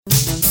Welcome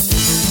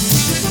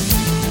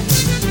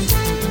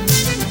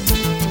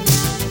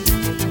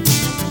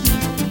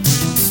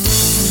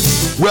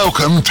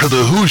to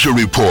the Hoosier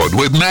Report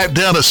with Matt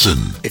Dennison.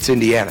 It's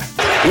Indiana.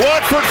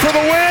 Watford for the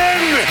win!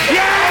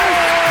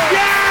 Yes!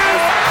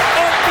 Yes!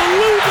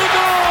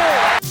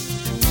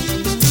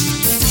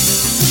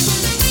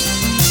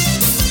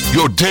 Unbelievable!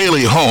 Your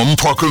daily home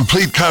for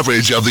complete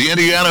coverage of the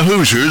Indiana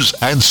Hoosiers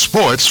and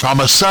sports from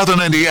a Southern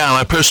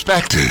Indiana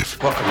perspective.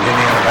 Welcome to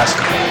Indiana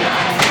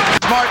basketball.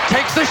 Smart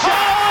takes the shot,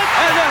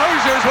 and the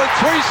Hoosiers with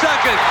 3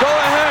 seconds go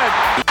ahead.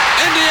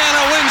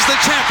 Indiana wins the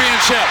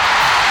championship.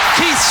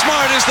 Keith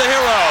Smart is the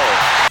hero.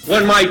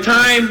 When my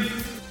time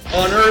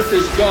on earth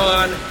is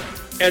gone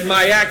and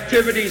my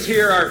activities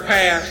here are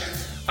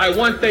past, I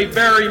want they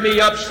bury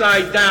me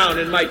upside down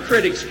and my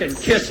critics can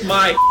kiss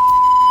my...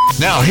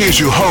 Now here's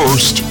your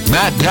host,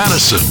 Matt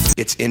Dennison.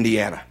 It's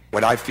Indiana,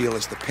 what I feel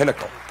is the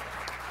pinnacle,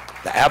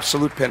 the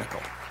absolute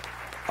pinnacle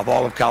of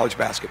all of college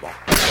basketball.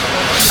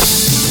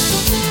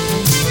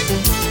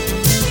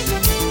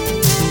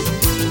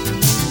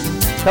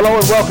 Hello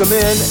and welcome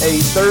in. A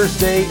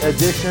Thursday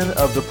edition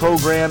of the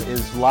program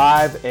is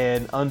live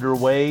and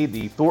underway.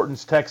 The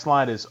Thornton's text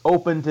line is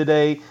open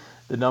today.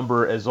 The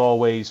number, as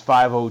always,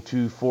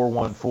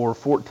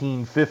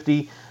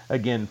 502-414-1450.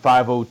 Again,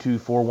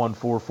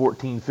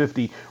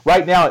 502-414-1450.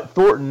 Right now at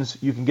Thornton's,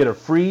 you can get a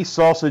free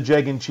sausage,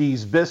 egg, and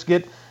cheese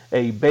biscuit,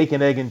 a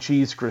bacon, egg, and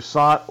cheese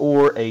croissant,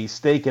 or a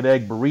steak and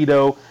egg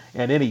burrito,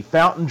 and any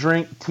fountain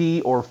drink, tea,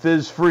 or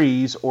fizz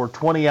freeze, or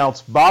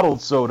 20-ounce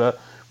bottled soda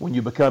when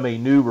you become a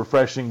new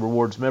Refreshing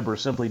Rewards member.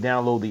 Simply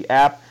download the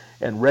app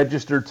and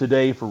register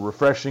today for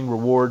Refreshing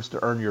Rewards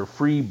to earn your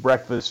free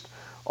breakfast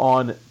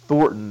on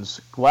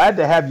Thornton's. Glad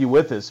to have you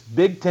with us.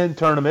 Big Ten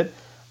tournament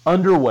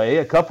underway.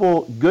 A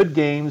couple good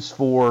games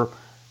for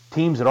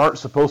teams that aren't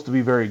supposed to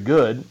be very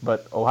good,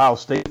 but Ohio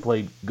State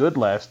played good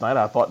last night.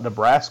 I thought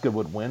Nebraska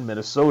would win.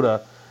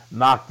 Minnesota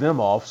knocked them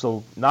off,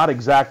 so not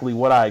exactly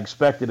what I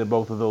expected in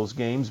both of those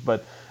games,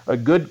 but a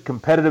good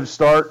competitive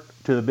start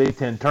to the Big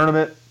Ten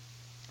tournament.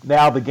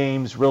 Now the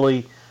games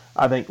really,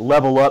 I think,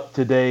 level up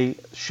today.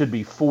 Should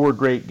be 4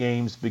 great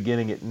games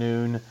beginning at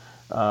noon.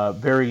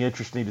 Very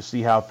interesting to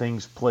see how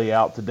things play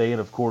out today.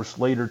 And, of course,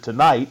 later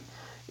tonight,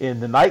 in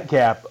the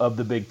nightcap of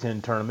the Big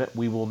Ten tournament,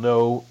 we will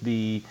know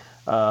the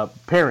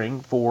pairing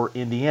for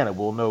Indiana.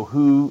 We'll know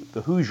who the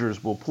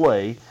Hoosiers will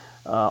play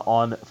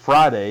on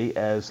Friday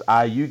as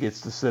IU gets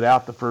to sit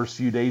out the first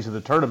few days of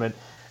the tournament.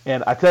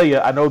 And I tell you,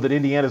 I know that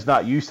Indiana's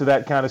not used to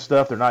that kind of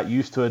stuff. They're not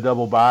used to a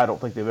double bye. I don't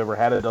think they've ever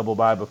had a double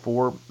bye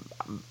before.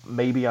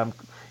 Maybe I'm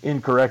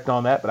incorrect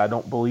on that, but I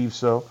don't believe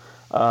so.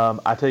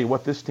 I tell you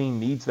what, this team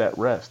needs that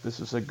rest. This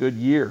is a good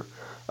year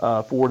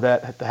for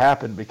that to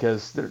happen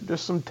because there's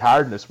just some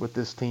tiredness with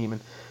this team.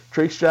 And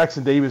Trace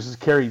Jackson Davis has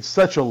carried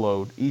such a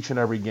load each and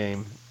every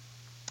game.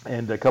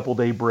 And a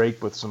couple-day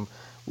break with some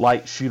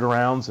light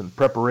shoot-arounds and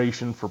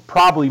preparation for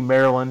probably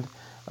Maryland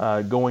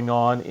going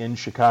on in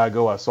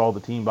Chicago. I saw the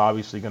team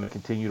obviously going to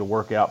continue to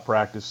work out,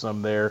 practice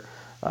some there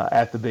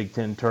at the Big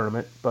Ten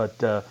tournament.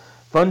 But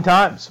fun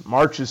times.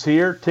 March is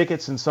here.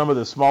 Tickets in some of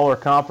the smaller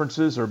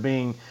conferences are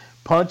being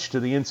punched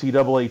to the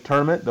NCAA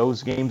tournament.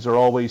 Those games are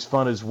always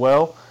fun as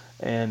well.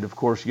 And, of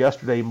course,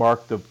 yesterday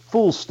marked the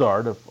full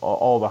start of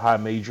all the high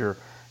major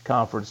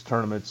conference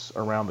tournaments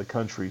around the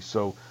country.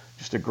 So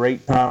just a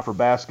great time for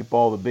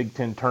basketball, the Big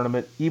Ten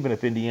tournament. Even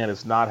if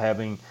Indiana's not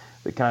having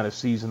the kind of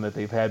season that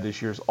they've had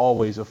this year, is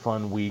always a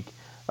fun week.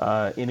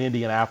 In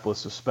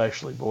Indianapolis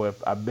especially. Boy,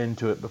 I've been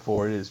to it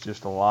before. It is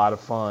just a lot of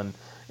fun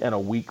and a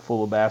week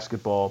full of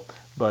basketball.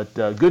 But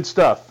good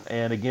stuff.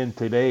 And again,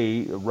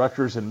 today,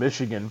 Rutgers and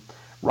Michigan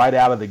right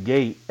out of the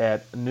gate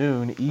at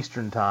noon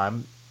Eastern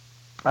time,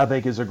 I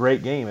think is a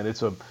great game. And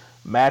it's a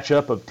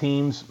matchup of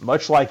teams,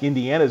 much like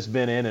Indiana's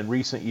been in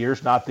recent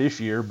years, not this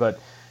year, but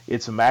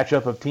it's a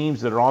matchup of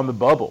teams that are on the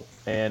bubble.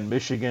 And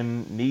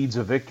Michigan needs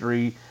a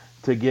victory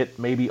to get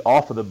maybe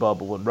off of the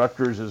bubble, and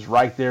Rutgers is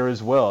right there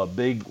as well. A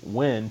big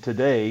win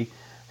today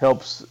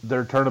helps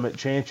their tournament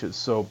chances.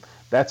 So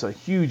that's a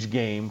huge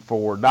game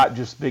for not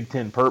just Big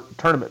Ten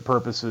tournament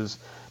purposes,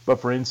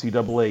 but for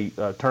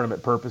NCAA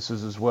tournament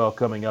purposes as well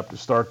coming up to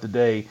start the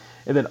day.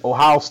 And then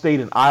Ohio State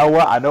and Iowa.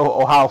 I know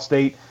Ohio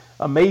State,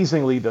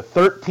 amazingly, the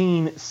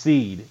 13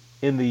 seed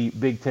in the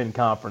Big Ten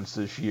Conference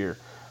this year.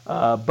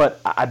 But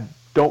I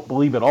don't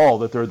believe at all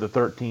that they're the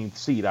 13th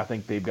seed. I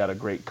think they've got a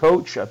great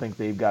coach. I think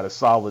they've got a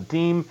solid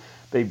team.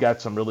 They've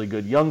got some really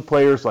good young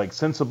players like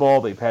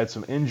Sensabaugh. They've had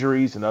some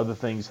injuries and other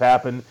things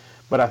happen.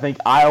 But I think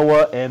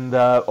Iowa and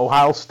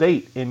Ohio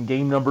State in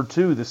game number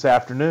 2 this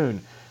afternoon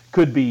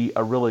could be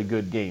a really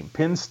good game.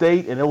 Penn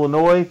State and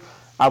Illinois,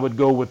 I would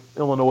go with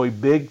Illinois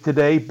big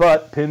today.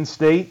 But Penn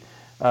State,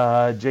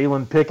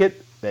 Jalen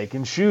Pickett, they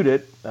can shoot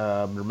it.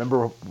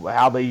 Remember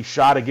how they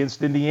shot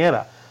against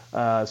Indiana.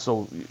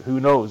 So who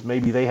knows?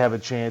 Maybe they have a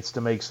chance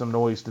to make some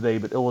noise today,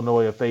 but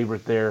Illinois a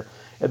favorite there.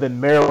 And then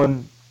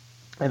Maryland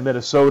and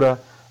Minnesota,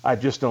 I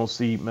just don't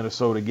see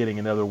Minnesota getting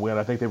another win.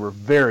 I think they were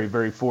very,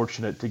 very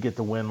fortunate to get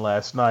the win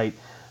last night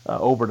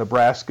over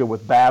Nebraska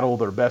with Battle,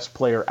 their best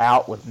player,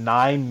 out with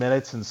 9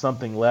 minutes and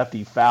something left.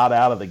 He fouled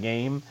out of the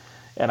game.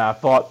 And I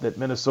thought that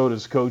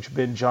Minnesota's coach,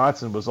 Ben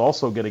Johnson, was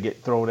also going to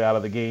get thrown out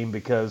of the game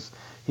because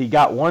he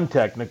got one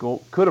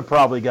technical, could have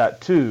probably got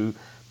two,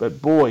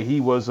 but boy, he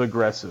was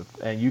aggressive.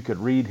 And you could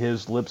read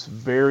his lips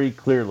very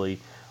clearly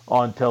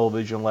on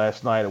television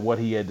last night of what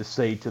he had to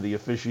say to the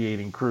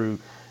officiating crew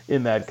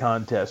in that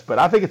contest. But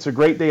I think it's a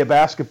great day of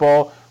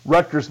basketball.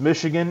 Rutgers,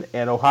 Michigan,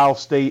 and Ohio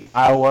State,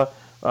 Iowa.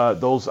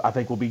 Those, I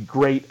think, will be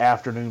great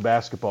afternoon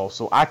basketball.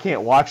 So I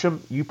can't watch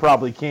them. You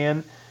probably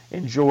can.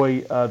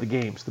 Enjoy the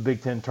games. The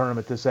Big Ten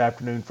tournament this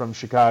afternoon from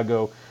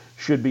Chicago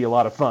should be a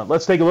lot of fun.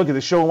 Let's take a look at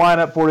the show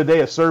lineup for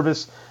today, a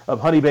service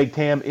of Honey Baked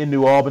Ham in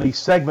New Albany.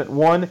 Segment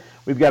 1,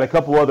 we've got a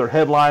couple other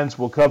headlines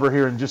we'll cover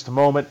here in just a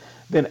moment.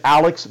 Then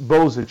Alex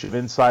Bozich of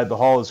Inside the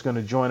Hall is going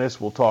to join us.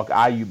 We'll talk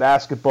IU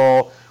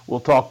basketball. We'll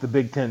talk the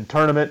Big Ten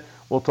tournament.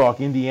 We'll talk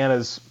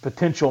Indiana's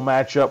potential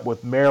matchup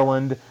with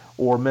Maryland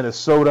or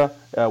Minnesota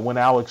when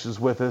Alex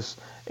is with us.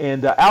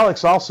 And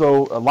Alex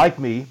also, like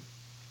me,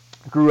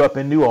 grew up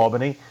in New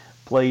Albany.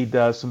 Played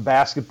some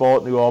basketball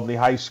at New Albany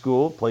High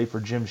School, played for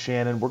Jim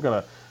Shannon. We're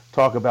going to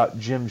talk about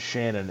Jim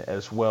Shannon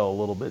as well a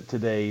little bit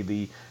today,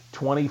 the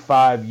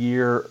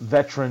 25-year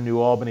veteran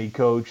New Albany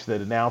coach that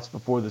announced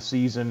before the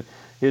season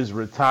his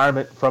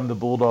retirement from the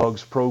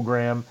Bulldogs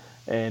program.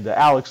 And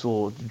Alex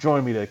will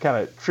join me to kind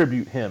of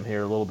tribute him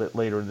here a little bit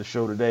later in the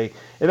show today.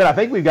 And then I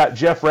think we've got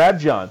Jeff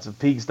Rabjohns of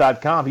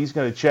Peegs.com. He's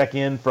going to check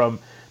in from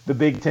the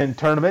Big Ten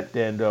tournament,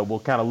 and we'll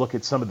kind of look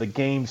at some of the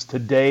games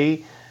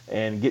today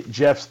and get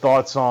Jeff's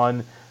thoughts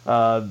on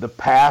the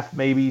path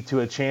maybe to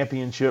a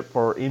championship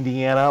for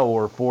Indiana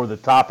or for the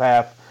top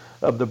half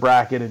of the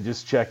bracket, and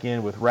just check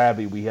in with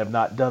Rabby. We have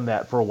not done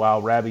that for a while.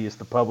 Rabby is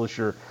the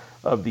publisher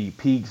of the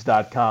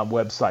Peegs.com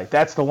website.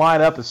 That's the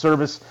lineup, the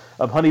service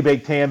of Honey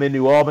Baked Ham in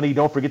New Albany.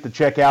 Don't forget to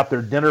check out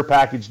their dinner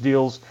package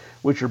deals,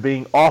 which are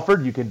being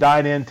offered. You can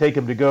dine in, take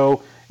them to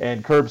go,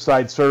 and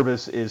curbside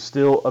service is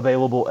still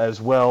available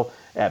as well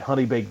at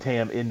Honey Baked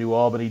Ham in New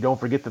Albany. Don't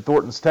forget the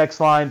Thornton's text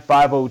line,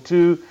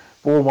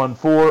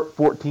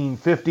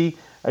 502-414-1450.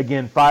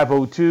 Again,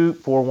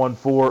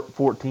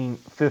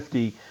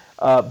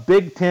 502-414-1450.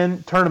 Big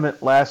Ten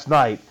tournament last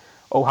night.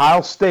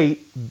 Ohio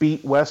State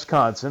beat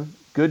Wisconsin.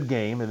 Good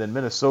game. And then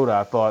Minnesota,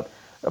 I thought,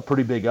 a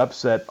pretty big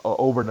upset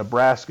over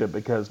Nebraska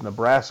because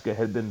Nebraska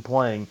had been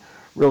playing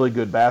really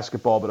good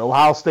basketball. But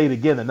Ohio State,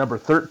 again, the number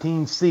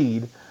 13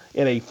 seed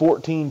in a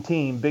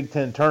 14-team Big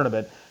Ten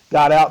tournament,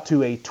 got out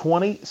to a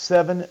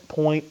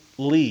 27-point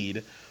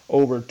lead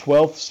over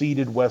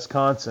 12th-seeded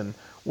Wisconsin.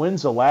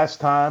 When's the last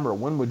time, or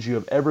when would you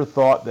have ever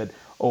thought that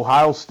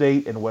Ohio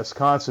State and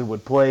Wisconsin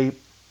would play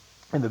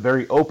in the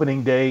very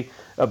opening day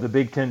of the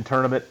Big Ten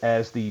tournament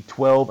as the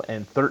 12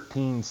 and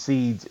 13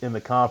 seeds in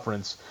the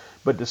conference?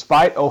 But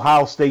despite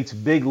Ohio State's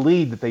big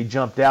lead that they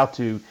jumped out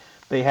to,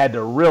 they had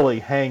to really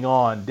hang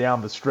on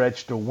down the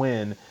stretch to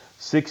win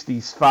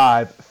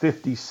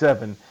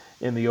 65-57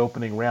 in the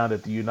opening round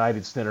at the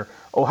United Center.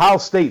 Ohio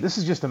State, this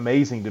is just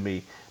amazing to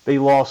me. They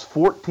lost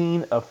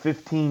 14 of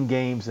 15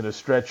 games in a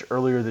stretch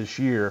earlier this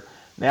year.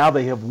 Now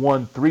they have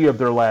won 3 of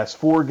their last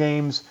 4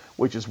 games,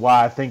 which is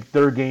why I think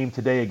their game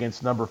today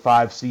against number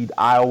 5 seed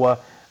Iowa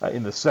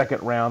in the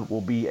second round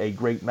will be a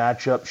great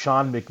matchup.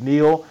 Sean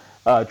McNeil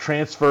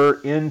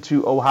transfer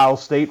into Ohio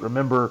State.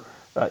 Remember,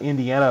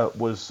 Indiana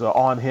was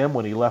on him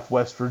when he left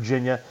West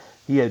Virginia.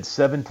 He had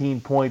 17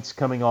 points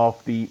coming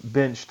off the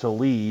bench to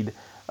lead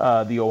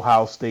the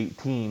Ohio State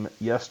team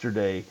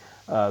yesterday.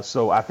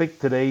 So I think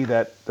today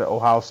that the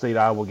Ohio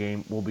State-Iowa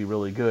game will be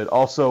really good.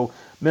 Also,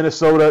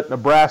 Minnesota,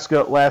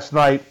 Nebraska last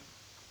night.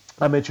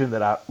 I mentioned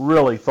that I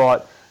really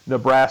thought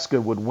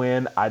Nebraska would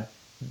win. I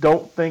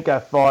don't think I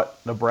thought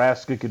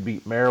Nebraska could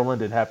beat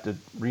Maryland and have to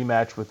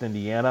rematch with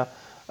Indiana.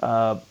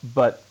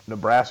 But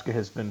Nebraska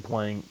has been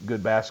playing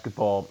good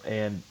basketball,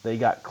 and they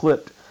got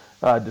clipped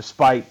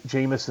despite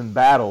Jamison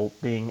Battle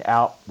being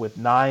out with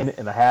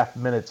 9.5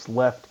 minutes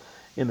left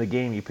in the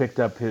game. He picked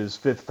up his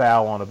 5th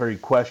foul on a very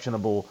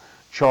questionable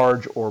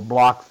charge or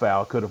block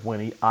foul. Could have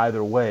went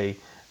either way.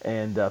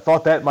 And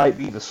thought that might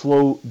be the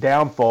slow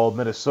downfall of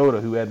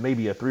Minnesota, who had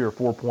maybe a 3 or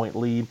 4 point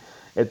lead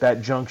at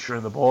that juncture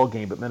in the ball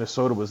game. But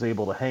Minnesota was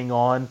able to hang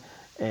on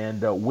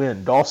and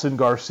win. Dawson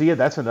Garcia,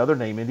 that's another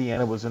name.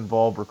 Indiana was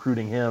involved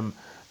recruiting him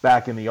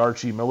back in the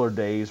Archie Miller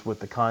days with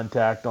the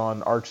contact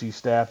on Archie's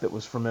staff that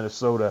was from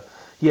Minnesota.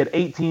 He had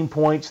 18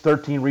 points,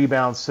 13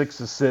 rebounds,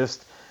 6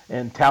 assists.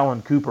 And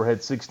Talon Cooper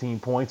had 16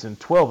 points and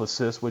 12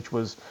 assists, which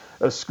was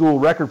a school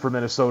record for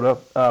Minnesota.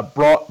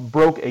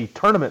 Broke a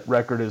tournament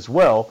record as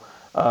well,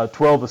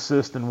 12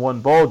 assists in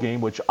one ball game,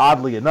 which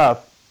oddly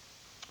enough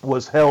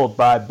was held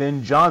by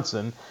Ben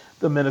Johnson,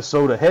 the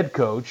Minnesota head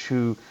coach,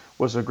 who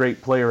was a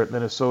great player at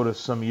Minnesota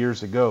some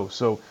years ago.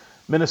 So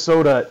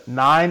Minnesota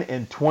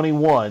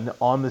 9-21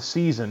 on the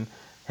season,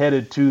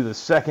 headed to the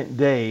second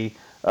day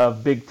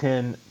of Big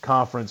Ten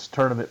Conference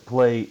tournament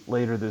play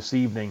later this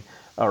evening.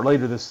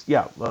 Later this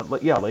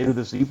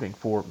evening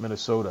for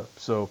Minnesota.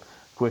 So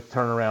quick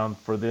turnaround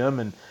for them.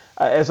 And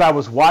as I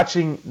was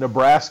watching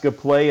Nebraska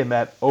play in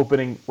that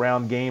opening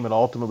round game and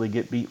ultimately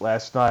get beat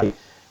last night,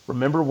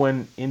 remember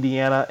when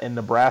Indiana and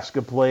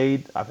Nebraska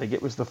played? I think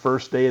it was the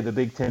first day of the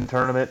Big Ten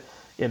tournament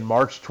in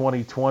March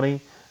 2020,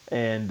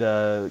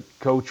 and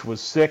Coach was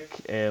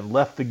sick and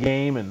left the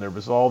game, and there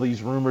was all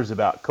these rumors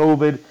about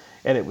COVID,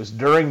 and it was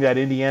during that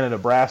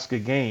Indiana-Nebraska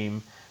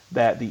game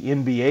that the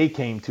NBA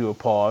came to a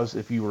pause,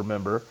 if you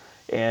remember,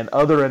 and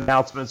other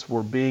announcements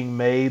were being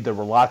made. There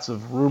were lots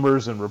of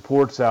rumors and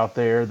reports out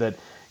there that,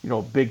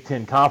 Big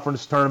Ten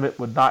Conference tournament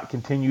would not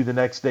continue the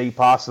next day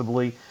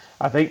possibly.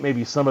 I think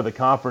maybe some of the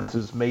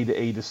conferences made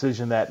a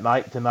decision that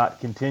night to not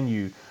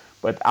continue.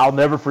 But I'll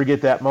never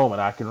forget that moment.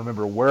 I can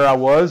remember where I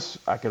was.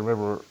 I can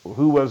remember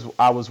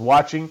I was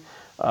watching.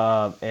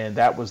 And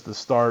that was the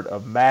start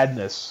of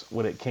madness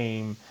when it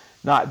came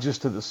not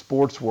just to the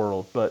sports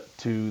world, but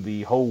to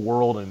the whole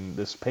world and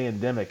this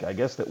pandemic, I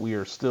guess, that we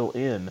are still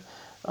in.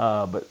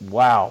 But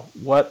wow,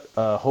 what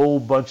a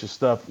whole bunch of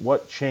stuff,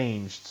 what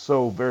changed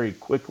so very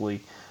quickly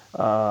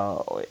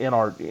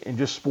in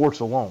just sports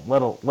alone,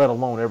 let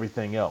alone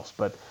everything else.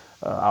 But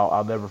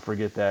I'll never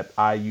forget that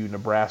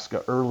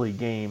IU-Nebraska early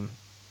game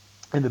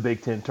in the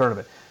Big Ten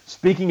tournament.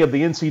 Speaking of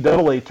the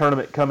NCAA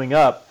tournament coming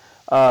up,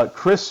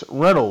 Chris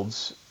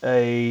Reynolds,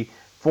 a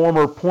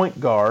former point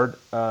guard,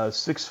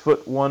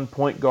 6'1"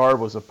 point guard,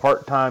 was a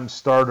part-time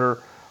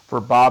starter for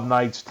Bob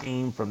Knight's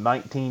team from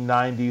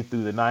 1990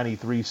 through the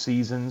 93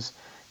 seasons.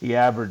 He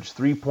averaged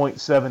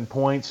 3.7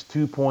 points,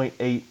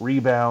 2.8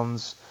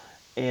 rebounds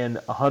in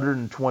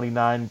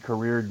 129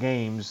 career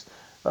games.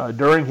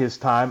 During his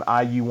time,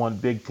 IU won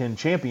Big Ten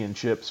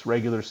championships,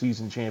 regular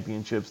season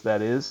championships,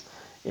 that is,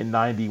 in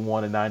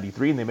 91 and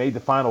 93, and they made the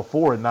Final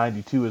Four in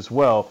 92 as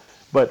well.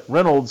 But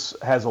Reynolds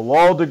has a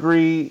law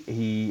degree.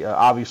 He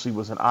obviously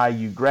was an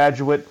IU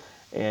graduate,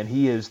 and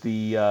he is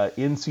the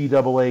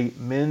NCAA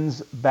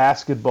men's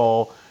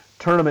basketball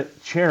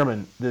tournament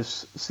chairman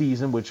this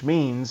season, which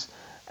means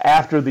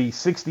after the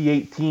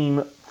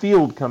 68-team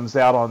field comes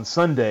out on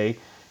Sunday,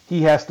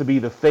 he has to be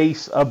the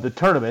face of the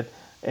tournament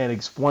and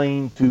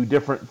explain to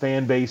different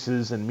fan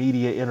bases and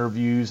media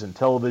interviews and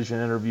television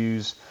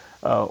interviews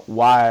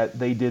why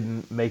they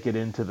didn't make it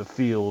into the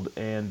field.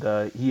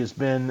 And he has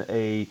been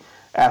a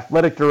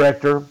athletic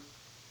director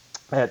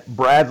at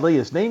Bradley.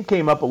 His name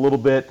came up a little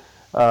bit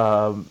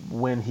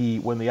when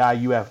the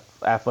IU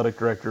athletic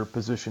director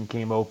position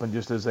came open,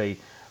 just as a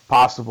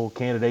possible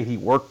candidate. He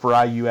worked for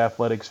IU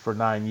athletics for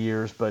 9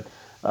 years, but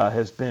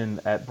has been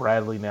at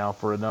Bradley now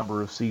for a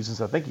number of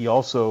seasons. I think he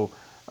also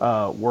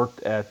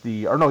worked at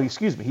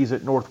he's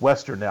at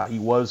Northwestern now. He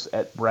was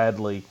at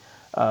Bradley,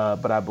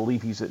 but I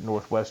believe he's at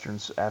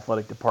Northwestern's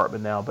athletic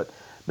department now. But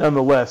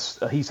nonetheless,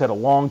 he's had a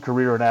long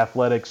career in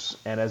athletics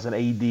and as an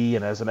AD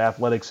and as an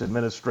athletics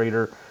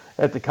administrator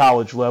at the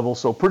college level.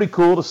 So pretty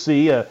cool to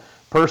see a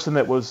person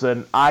that was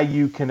an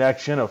IU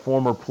connection, a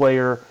former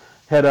player,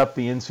 head up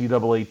the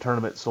NCAA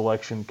tournament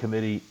selection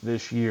committee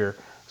this year.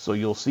 So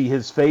you'll see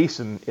his face,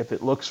 and if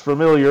it looks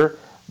familiar,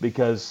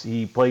 because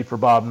he played for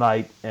Bob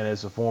Knight and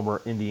is a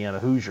former Indiana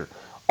Hoosier.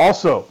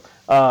 Also,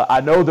 I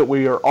know that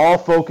we are all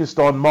focused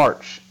on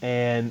March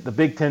and the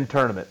Big Ten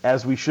tournament,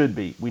 as we should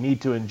be. We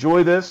need to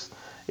enjoy this.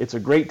 It's a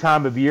great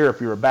time of year. If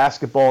you're a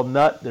basketball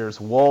nut,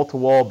 there's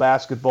wall-to-wall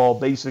basketball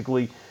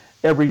basically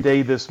every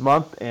day this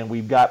month, and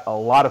we've got a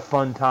lot of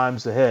fun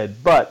times ahead.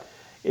 But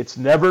it's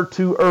never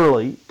too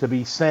early to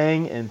be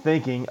saying and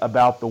thinking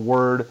about the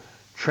word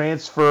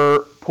transfer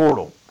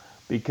portal,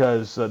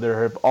 because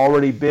there have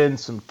already been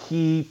some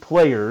key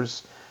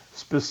players,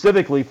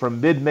 specifically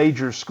from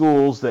mid-major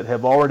schools, that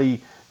have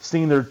already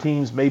seen their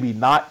teams maybe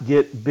not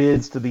get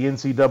bids to the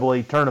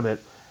NCAA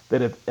tournament,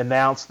 that have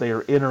announced they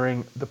are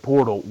entering the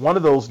portal. One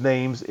of those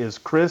names is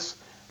Chris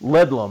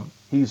Ledlum.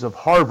 He's of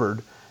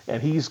Harvard, and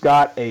he's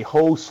got a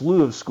whole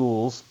slew of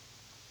schools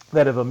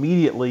that have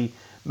immediately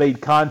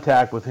made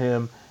contact with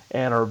him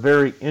and are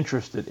very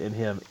interested in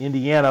him.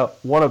 Indiana,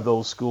 one of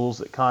those schools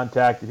that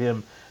contacted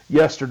him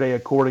yesterday,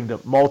 according to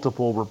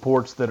multiple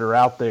reports that are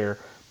out there.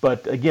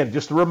 But again,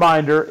 just a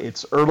reminder,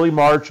 it's early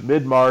March,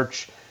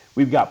 mid-March.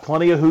 We've got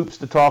plenty of hoops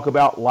to talk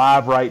about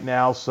live right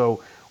now,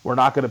 so we're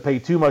not going to pay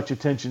too much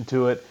attention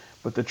to it.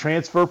 But the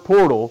transfer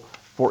portal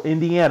for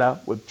Indiana,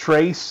 with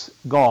Trace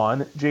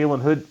gone,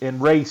 Jalen Hood and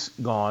Race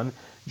gone,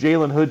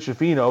 Jalen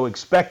Hood-Schifino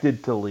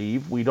expected to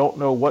leave. We don't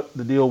know what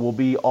the deal will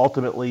be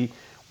ultimately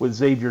with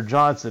Xavier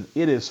Johnson.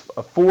 It is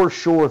a for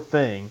sure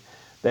thing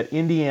that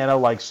Indiana,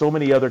 like so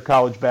many other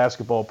college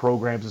basketball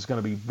programs, is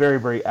going to be very,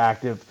 very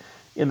active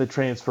in the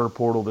transfer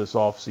portal this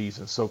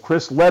offseason. So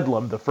Chris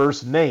Ledlum, the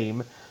first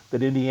name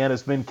that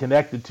Indiana's been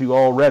connected to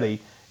already,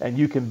 and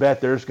you can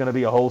bet there's going to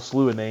be a whole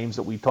slew of names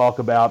that we talk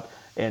about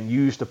and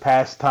use to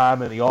pass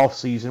time in the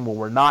offseason when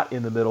we're not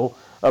in the middle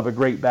of a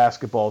great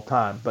basketball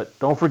time. But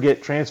don't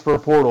forget, transfer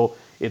portal,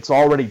 it's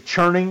already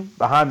churning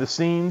behind the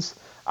scenes.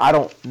 I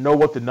don't know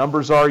what the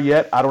numbers are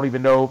yet. I don't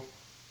even know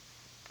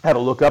how to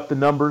look up the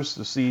numbers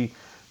to see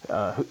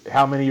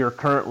how many are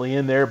currently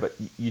in there, but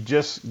you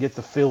just get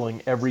the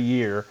feeling every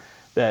year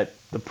that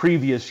the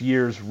previous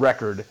year's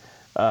record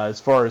as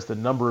far as the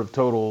number of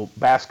total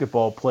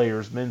basketball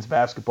players, men's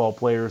basketball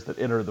players that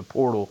enter the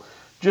portal.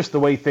 Just the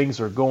way things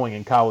are going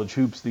in college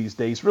hoops these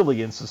days,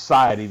 really in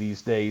society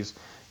these days,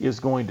 is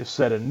going to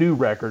set a new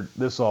record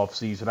this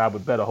offseason. I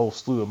would bet a whole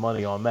slew of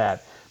money on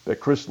that. But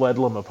Chris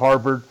Ledlam of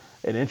Harvard,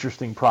 an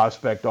interesting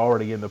prospect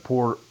already in the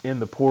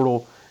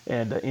portal,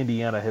 and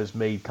Indiana has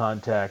made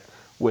contact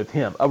with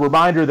him. A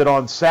reminder that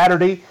on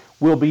Saturday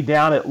we'll be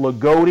down at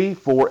Lagodi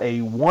for a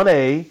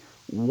 1A,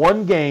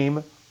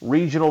 one-game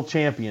regional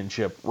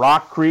championship,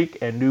 Rock Creek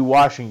and New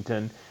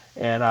Washington.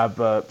 And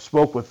I've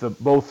spoke with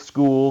both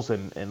schools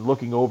and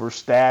looking over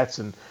stats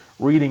and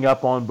reading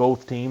up on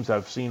both teams.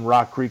 I've seen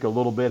Rock Creek a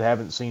little bit,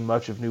 haven't seen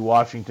much of New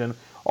Washington,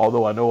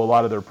 although I know a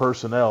lot of their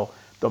personnel.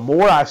 The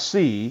more I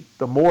see,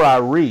 the more I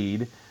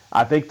read.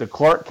 I think the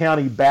Clark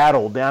County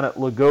battle down at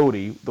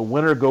Lagodi, the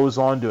winner goes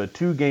on to a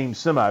 2-game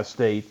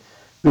semi-state,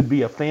 could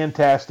be a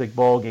fantastic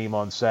ball game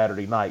on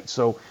Saturday night.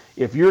 So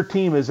if your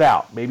team is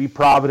out, maybe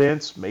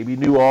Providence, maybe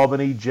New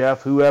Albany,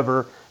 Jeff,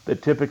 whoever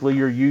that typically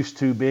you're used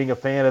to being a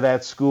fan of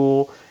that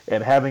school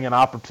and having an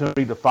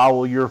opportunity to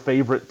follow your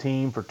favorite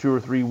team for 2 or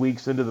 3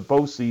 weeks into the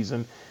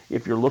postseason,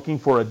 if you're looking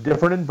for a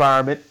different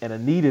environment and a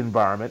neat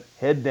environment,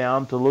 head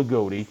down to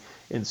Lagodi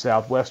in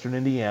southwestern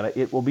Indiana.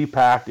 It will be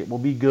packed. It will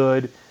be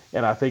good.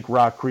 And I think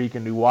Rock Creek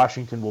and New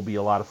Washington will be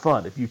a lot of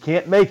fun. If you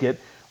can't make it,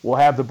 we'll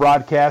have the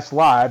broadcast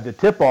live. The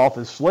tip-off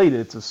is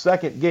slated. It's a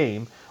second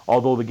game,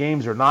 although the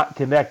games are not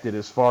connected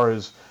as far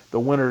as the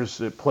winners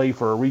that play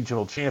for a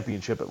regional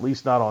championship, at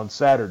least not on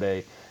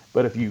Saturday.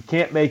 But if you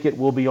can't make it,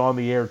 we'll be on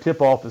the air.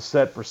 Tip-off is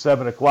set for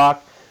 7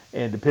 o'clock,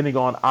 and depending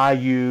on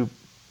IU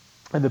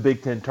and the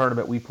Big Ten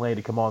tournament, we plan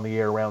to come on the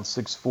air around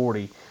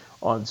 6:40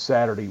 on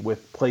Saturday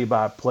with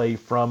play-by-play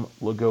from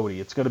Lagodi.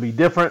 It's going to be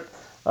different.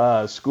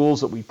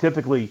 Schools that we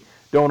typically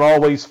don't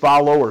always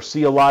follow or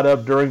see a lot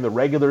of during the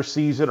regular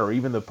season or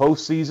even the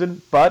postseason,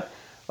 but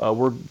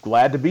we're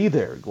glad to be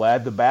there.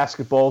 Glad the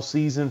basketball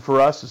season for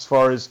us as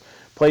far as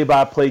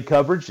play-by-play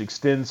coverage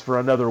extends for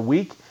another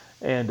week,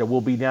 and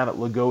we'll be down at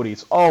Lagodi.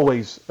 It's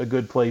always a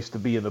good place to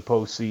be in the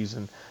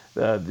postseason.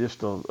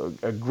 Just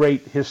a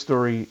great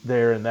history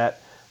there in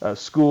that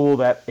school,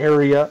 that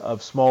area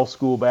of small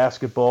school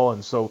basketball,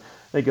 and so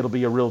I think it'll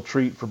be a real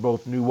treat for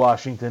both New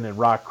Washington and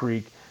Rock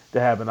Creek to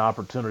have an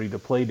opportunity to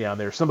play down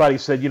there. Somebody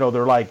said,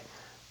 they're like,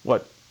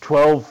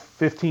 12,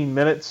 15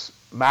 minutes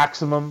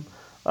maximum,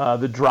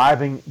 the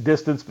driving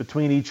distance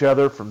between each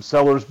other from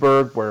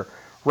Sellersburg, where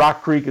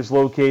Rock Creek is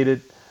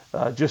located,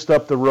 just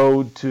up the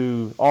road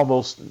to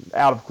almost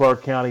out of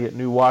Clark County at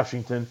New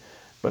Washington.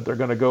 But they're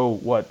going to go,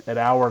 an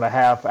hour and a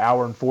half,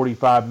 hour and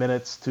 45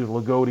 minutes to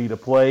Lagodi to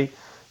play.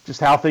 Just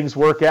how things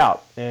work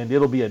out. And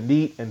it'll be a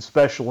neat and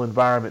special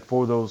environment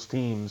for those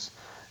teams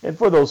and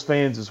for those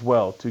fans as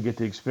well to get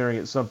to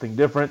experience something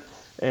different.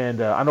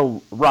 And I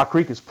know Rock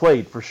Creek has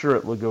played for sure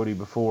at Lagodi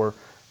before,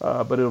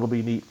 but it'll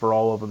be neat for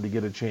all of them to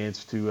get a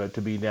chance to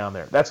be down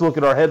there. That's a look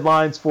at our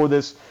headlines for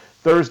this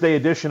Thursday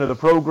edition of the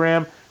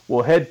program.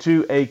 We'll head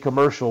to a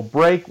commercial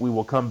break. We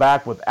will come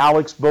back with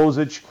Alex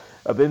Bozich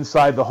of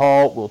Inside the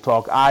Hall. We'll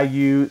talk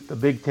IU, the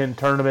Big Ten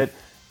tournament,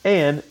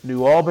 and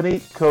New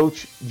Albany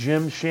coach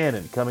Jim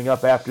Shannon. Coming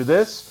up after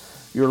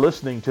this, you're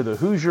listening to the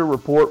Hoosier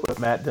Report with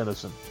Matt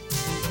Dennison.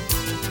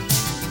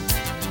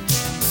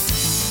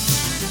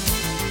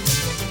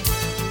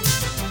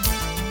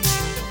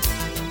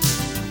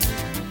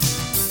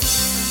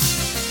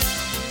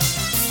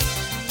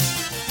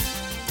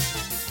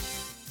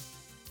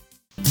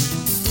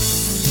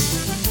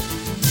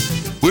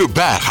 We're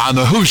back on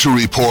the Hoosier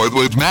Report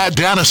with Matt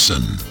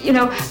Dennison.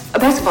 A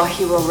basketball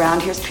hero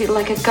around here is treated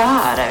like a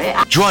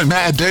god. Join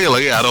Matt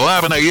daily at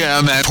 11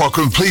 a.m. for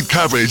complete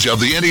coverage of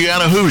the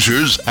Indiana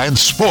Hoosiers and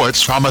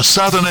sports from a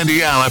Southern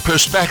Indiana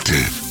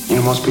perspective.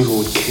 Most people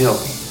would kill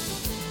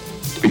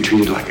to be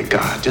treated like a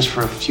god just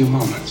for a few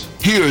moments.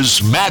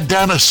 Here's Matt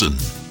Dennison.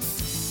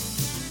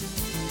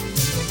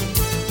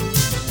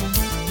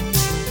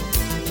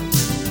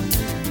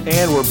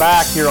 And we're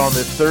back here on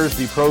this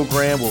Thursday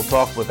program. We'll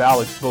talk with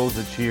Alex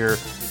Bozich here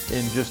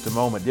in just a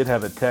moment. Did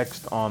have a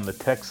text on the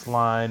text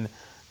line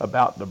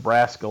about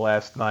Nebraska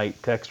last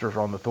night. Texters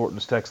on the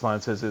Thornton's text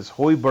line says, is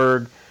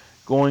Hoiberg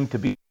going to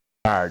be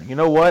fired? You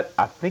know what?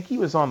 I think he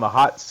was on the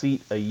hot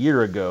seat a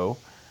year ago.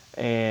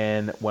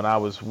 And when I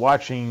was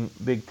watching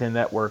Big Ten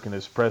Network in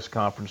his press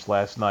conference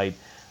last night,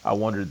 I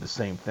wondered the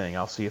same thing.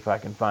 I'll see if I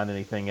can find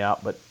anything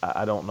out, but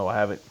I don't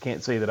know.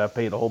 Can't say that I've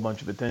paid a whole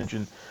bunch of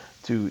attention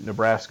to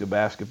Nebraska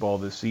basketball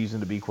this season,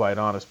 to be quite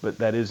honest, but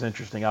that is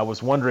interesting. I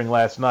was wondering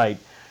last night,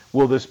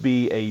 will this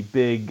be a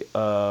big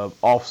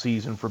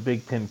off-season for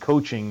Big Ten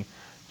coaching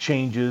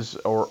changes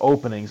or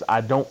openings?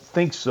 I don't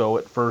think so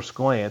at first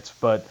glance,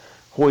 but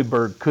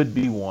Hoiberg could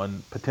be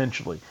one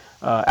potentially.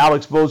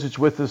 Alex Bozich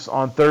with us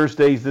on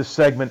Thursdays. This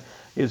segment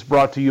is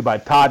brought to you by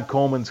Todd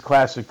Coleman's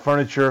Classic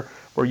Furniture,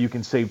 where you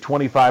can save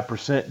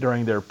 25%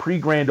 during their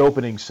pre-grand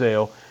opening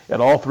sale at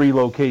all 3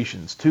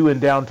 locations, 2 in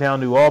downtown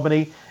New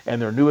Albany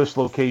and their newest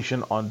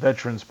location on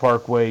Veterans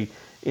Parkway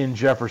in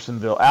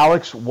Jeffersonville.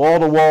 Alex,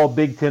 wall-to-wall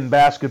Big Ten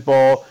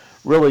basketball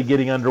really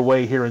getting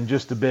underway here in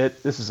just a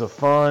bit. This is a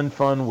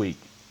fun week.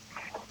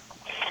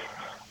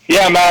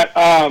 Yeah, Matt,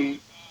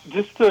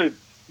 just to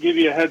give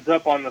you a heads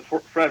up on the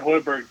Fred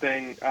Hoiberg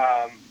thing,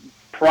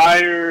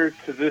 prior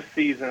to this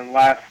season,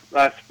 last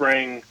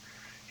spring,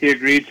 he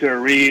agreed to a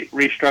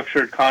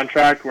restructured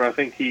contract where I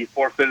think he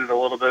forfeited a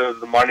little bit of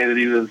the money that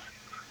he was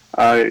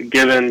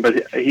given,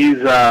 but he's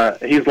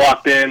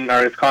locked in,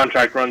 or his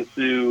contract runs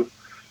through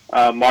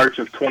March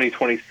of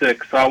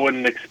 2026. So I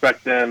wouldn't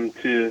expect them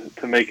to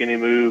make any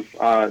move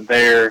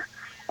there.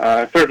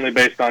 Certainly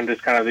based on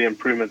just kind of the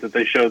improvement that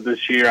they showed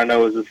this year. I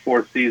know it was his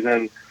fourth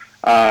season,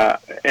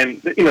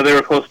 and they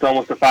were close to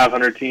almost a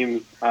 500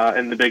 team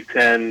in the Big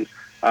Ten.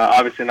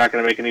 Obviously not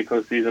going to make any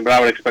postseason, but I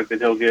would expect that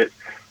he'll get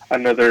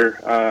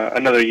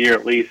another year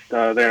at least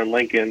there in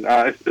Lincoln.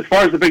 As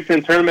far as the Big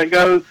Ten tournament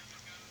goes,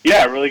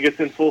 yeah, it really gets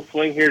in full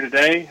swing here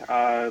today.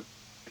 A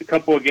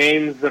couple of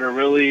games that are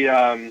really,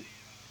 I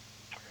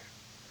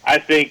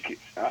think,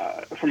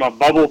 from a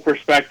bubble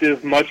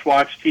perspective,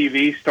 much-watched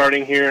TV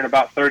starting here in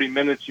about 30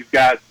 minutes. You've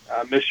got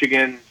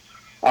Michigan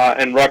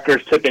and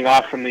Rutgers tipping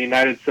off from the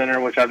United Center,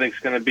 which I think is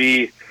going to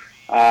be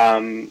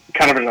kind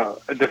of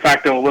a de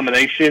facto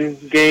elimination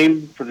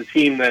game for the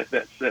team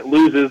that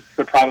loses.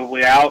 They're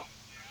probably out.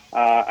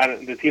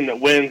 The team that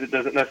wins, it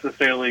doesn't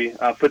necessarily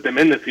put them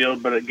in the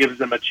field, but it gives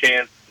them a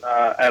chance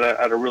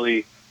at a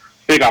really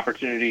big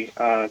opportunity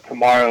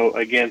tomorrow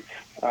against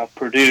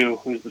Purdue,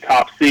 who's the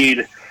top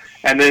seed.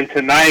 And then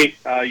tonight,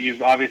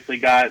 you've obviously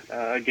got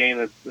a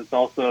game that's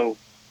also,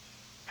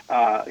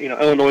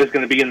 Illinois is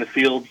going to be in the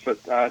field,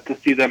 but to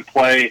see them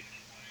play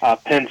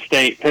Penn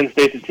State. Penn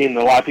State's a team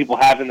that a lot of people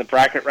have in the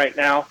bracket right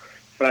now,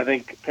 but I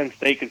think Penn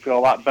State could feel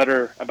a lot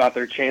better about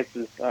their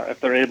chances if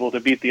they're able to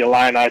beat the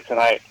Illini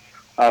tonight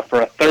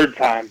for a third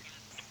time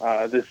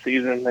this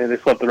season. They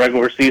swept the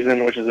regular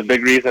season, which is a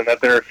big reason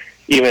that they're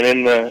even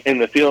in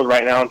the field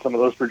right now in some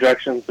of those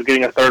projections. So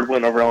getting a third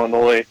win over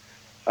Illinois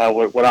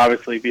would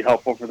obviously be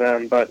helpful for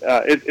them. But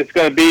it's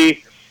going to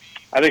be,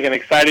 I think, an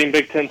exciting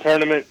Big Ten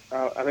tournament.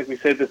 I think we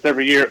say this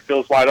every year. It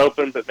feels wide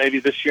open, but maybe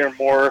this year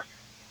more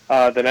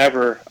than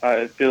ever,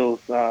 it feels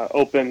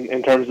open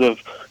in terms of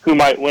who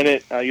might win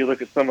it. You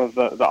look at some of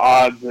the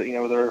odds,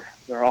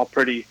 they're all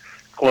pretty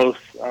close,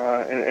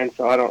 and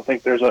so I don't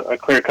think there's a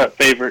clear-cut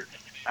favorite,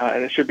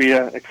 and it should be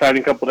an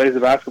exciting couple days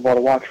of basketball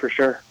to watch for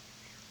sure.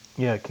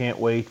 Yeah, can't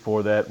wait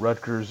for that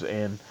Rutgers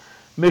and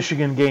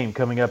Michigan game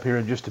coming up here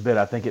in just a bit.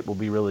 I think it will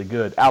be really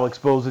good. Alex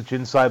Bozich,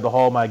 Inside the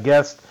Hall, my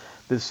guest.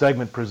 This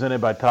segment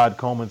presented by Todd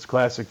Coleman's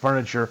Classic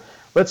Furniture.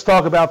 Let's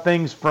talk about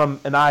things from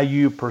an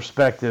IU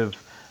perspective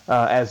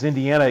as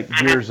Indiana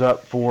gears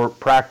up for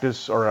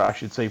practice, or I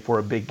should say for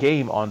a big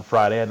game on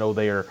Friday. I know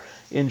they are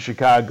in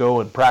Chicago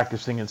and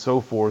practicing and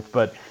so forth,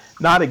 but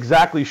not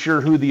exactly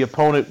sure who the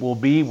opponent will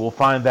be. We'll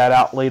find that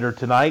out later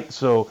tonight.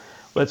 So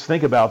let's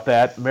think about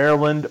that.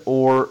 Maryland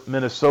or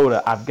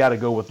Minnesota? I've got to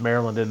go with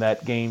Maryland in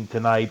that game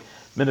tonight.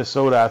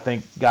 Minnesota, I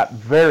think, got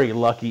very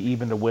lucky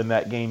even to win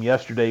that game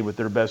yesterday with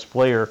their best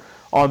player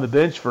on the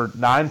bench for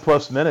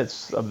 9+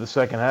 minutes of the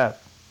second half.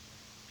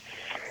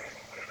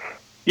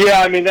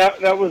 Yeah, I mean,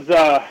 that was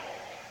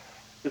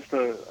just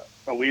a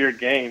weird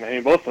game. I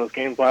mean, both those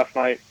games last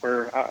night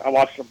where I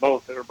watched them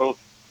both. They were both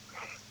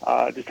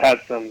just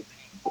had some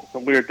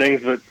weird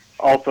things, but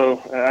also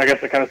I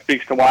guess it kind of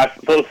speaks to why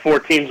those four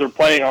teams are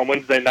playing on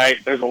Wednesday night.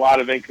 There's a lot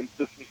of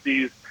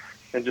inconsistencies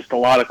and just a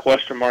lot of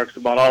question marks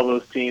about all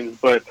those teams.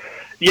 But,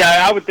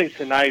 yeah, I would think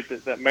tonight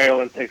that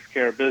Maryland takes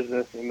care of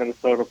business and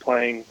Minnesota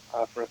playing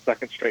for a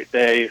second straight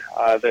day.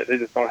 They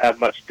just don't have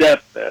much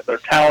depth. Their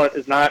talent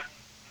is not,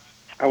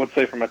 I would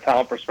say from a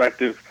talent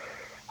perspective,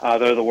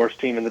 they're the worst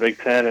team in the Big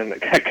Ten, and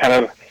it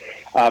kind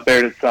of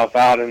bared itself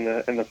out in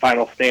the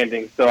final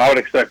standings. So I would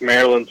expect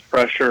Maryland's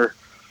pressure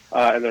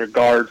and their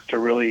guards to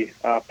really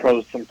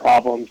pose some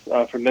problems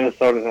for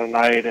Minnesota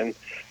tonight, and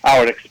I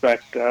would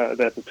expect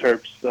that the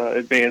Terps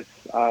advance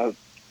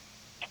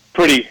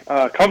pretty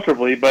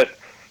comfortably. But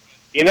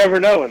you never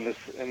know in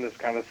this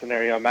kind of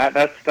scenario, Matt.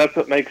 That's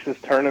what makes this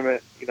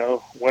tournament,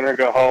 win or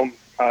go home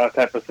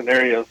type of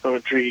scenario so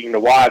intriguing to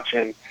watch.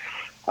 And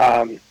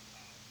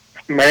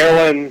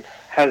Maryland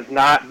has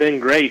not been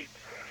great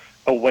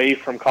away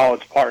from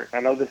College Park. I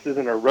know this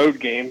isn't a road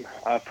game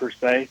per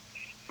se,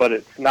 but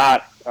it's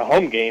not a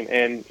home game,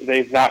 and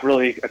they've not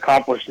really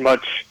accomplished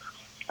much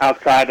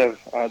outside of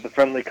the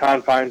friendly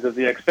confines of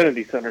the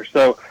Xfinity Center.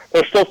 So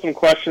there's still some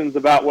questions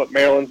about what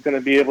Maryland's going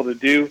to be able to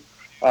do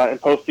in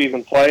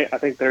postseason play. I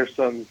think there's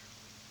some,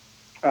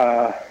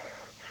 they're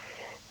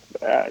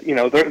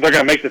going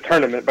to make the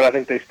tournament, but I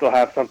think they still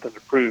have something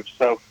to prove.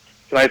 So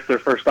tonight's their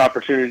first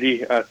opportunity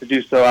to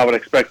do so. I would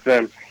expect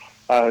them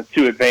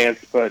to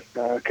advance, but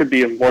it could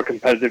be a more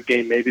competitive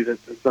game maybe than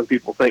some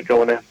people think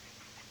going in.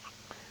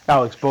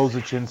 Alex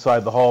Bozich,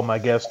 Inside the Hall, my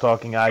guest,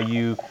 talking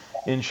IU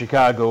in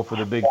Chicago for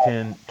the Big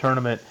Ten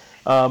tournament.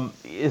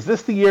 Is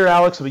this the year,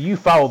 Alex? I mean, you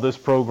followed this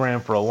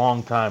program for a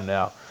long time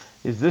now.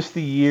 Is this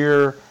the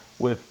year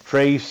with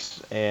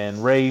Trace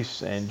and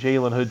Race and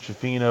Jalen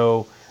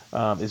Hood-Schifino?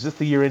 Is this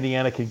the year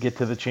Indiana can get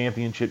to the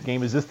championship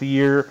game? Is this the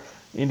year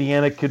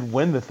Indiana could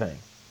win the thing?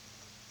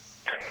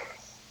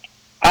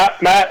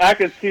 Matt, I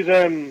could see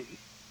them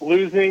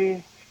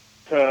losing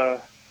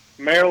to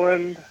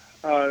Maryland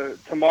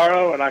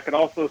tomorrow, and I could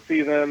also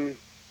see them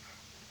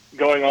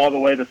going all the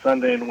way to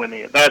Sunday and winning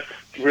it. That's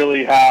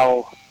really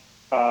how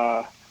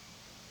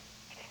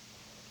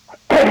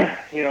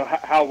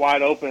how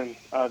wide open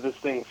this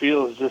thing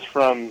feels, just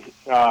from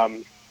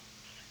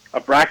a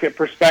bracket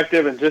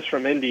perspective and just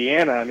from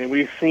Indiana. I mean,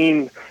 we've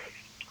seen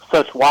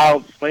such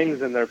wild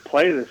swings in their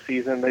play this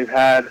season. They've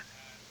had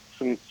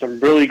some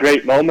really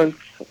great moments.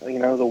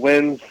 The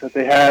wins that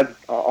they had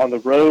on the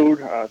road,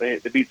 they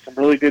beat some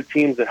really good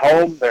teams at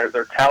home.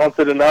 They're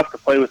talented enough to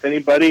play with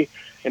anybody,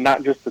 and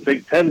not just the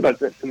Big Ten,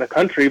 but in the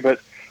country.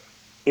 But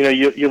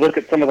you look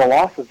at some of the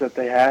losses that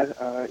they had.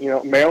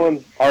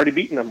 Maryland's already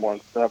beaten them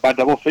once by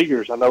double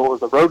figures. I know it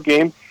was a road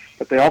game,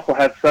 but they also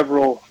had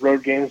several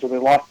road games where they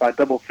lost by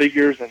double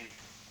figures and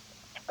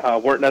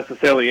weren't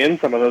necessarily in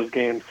some of those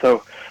games.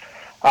 So,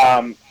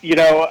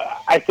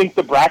 I think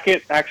the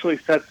bracket actually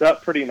sets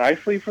up pretty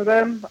nicely for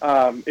them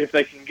if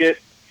they can get,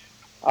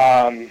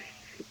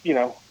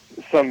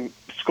 some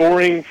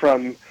scoring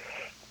from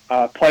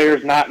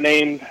players not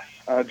named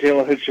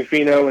Jalen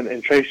Hood-Schifino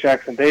and Trace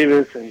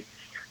Jackson-Davis, and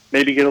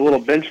maybe get a little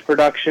bench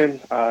production.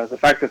 The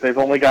fact that they've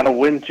only got to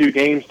win 2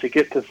 games to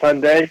get to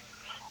Sunday.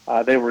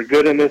 They were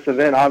good in this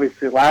event,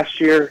 obviously, last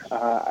year.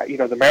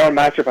 The Maryland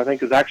matchup, I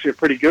think, is actually a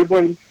pretty good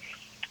one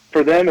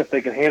for them if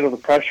they can handle the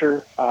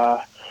pressure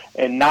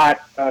and not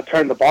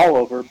turn the ball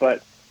over.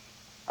 But,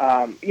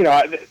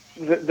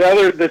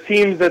 the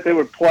teams that they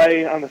would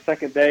play on the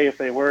second day, if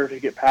they were to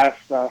get past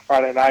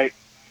Friday night,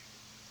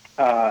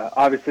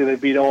 obviously they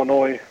beat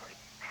Illinois.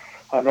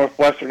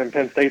 Northwestern and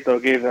Penn State, though,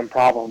 gave them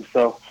problems.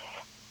 So,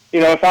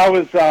 if I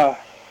was to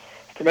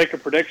make a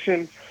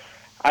prediction,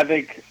 I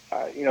think,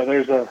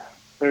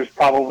 there's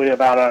probably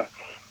about a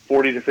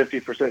 40 to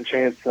 50%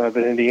 chance that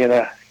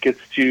Indiana gets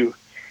to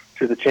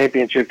the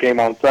championship game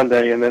on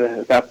Sunday, and then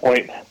at that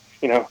point,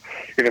 you're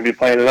going to be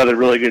playing another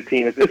really good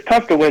team. It's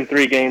tough to win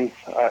 3 games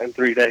in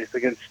 3 days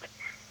against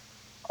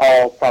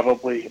all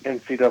probably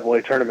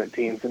NCAA tournament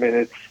teams. I mean,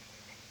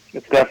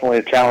 it's definitely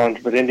a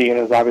challenge, but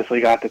Indiana's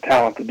obviously got the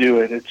talent to do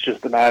it. It's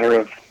just a matter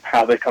of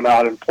how they come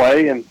out and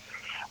play, and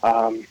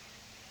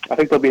I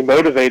think they'll be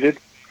motivated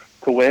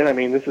to win. I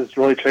mean, this is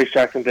really Trace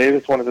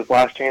Jackson-Davis, one of his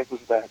last chances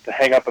to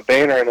hang up a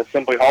banner in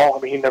Assembly Hall. I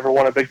mean, he never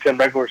won a Big Ten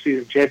regular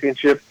season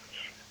championship.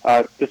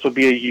 This would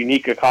be a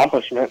unique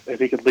accomplishment if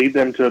he could lead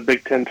them to a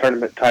Big Ten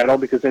tournament title,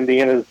 because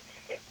Indiana's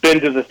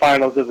been to the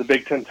finals of the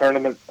Big Ten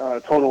tournament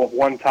a total of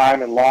 1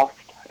 time and lost,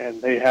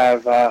 and they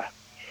have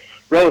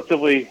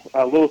relatively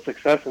little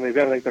success in the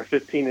event. I think they're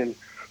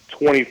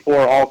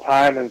 15-24 all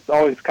time, and it's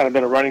always kind of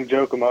been a running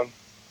joke among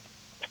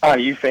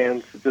IU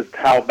fans just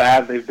how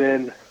bad they've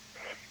been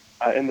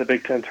in the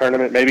Big Ten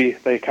tournament. Maybe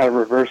they kind of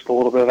reversed a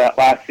little bit of that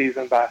last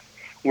season by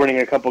winning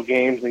a couple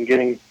games and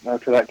getting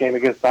to that game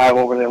against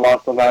Iowa where they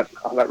lost on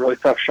that really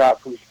tough shot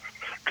from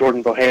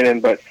Jordan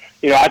Bohannon. But,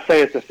 I'd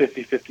say it's a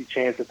 50-50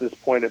 chance at this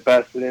point at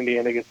best that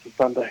Indiana gets to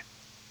Sunday.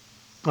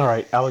 All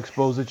right, Alex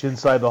Bozich,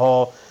 Inside the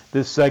Hall.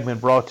 This segment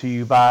brought to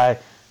you by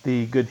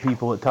the good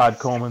people at Todd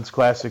Coleman's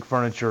Classic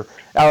Furniture.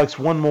 Alex,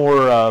 one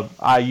more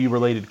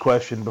IU-related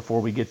question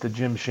before we get to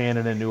Jim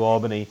Shannon in New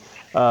Albany.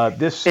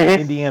 This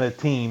Indiana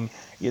team,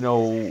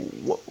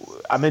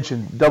 I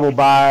mentioned double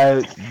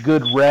bye,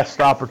 good rest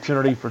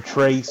opportunity for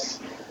Trace.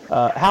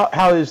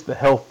 How is the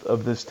health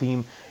of this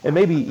team? And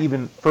maybe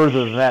even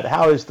further than that,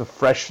 how is the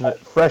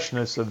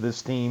freshness of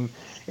this team,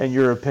 in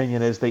your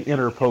opinion, as they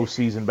enter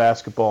postseason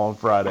basketball on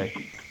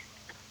Friday?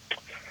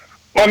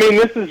 Well, I mean,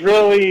 this is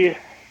really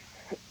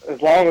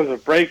as long as a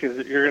break as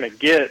you're going to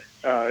get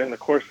in the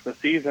course of the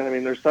season. I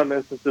mean, there's some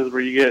instances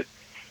where you get,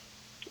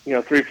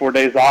 3-4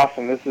 days off,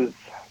 and this is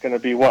going to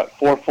be, 4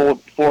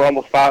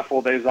 almost 5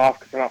 full days off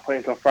because they're not playing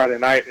until Friday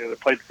night. They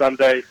played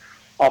Sunday,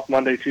 off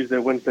Monday, Tuesday,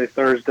 Wednesday,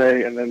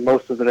 Thursday, and then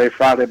most of the day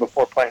Friday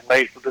before playing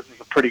late. So this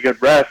is a pretty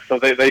good rest. So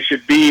they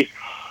should be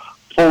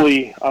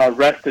fully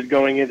rested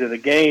going into the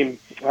game.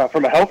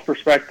 From a health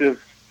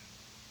perspective,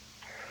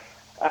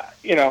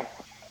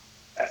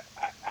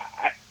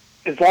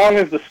 as long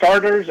as the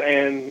starters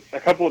and a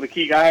couple of the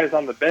key guys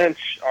on the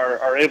bench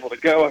are able to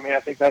go, I mean, I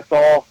think that's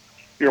all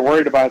you're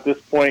worried about at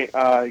this point.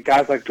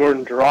 Guys like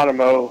Jordan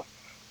Geronimo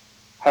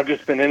have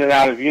just been in and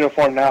out of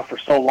uniform now for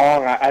so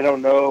long. I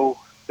don't know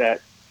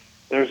that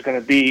there's going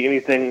to be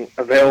anything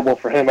available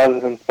for him other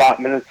than spot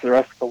minutes the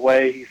rest of the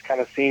way. He's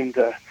kind of seemed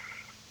to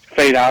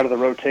fade out of the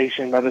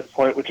rotation by this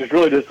point, which is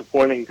really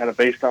disappointing kind of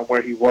based on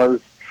where he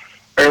was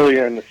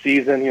earlier in the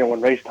season.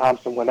 When Race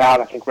Thompson went out,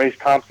 I think Race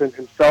Thompson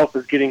himself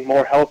is getting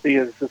more healthy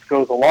as this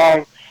goes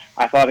along.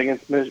 I thought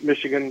against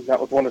Michigan,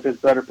 that was one of his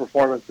better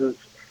performances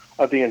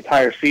of the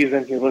entire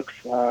season. He looks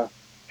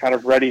kind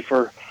of ready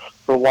for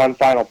one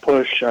final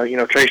push.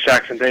 Trace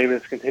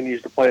Jackson-Davis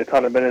continues to play a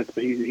ton of minutes,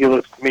 but he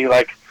looks to me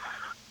like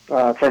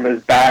from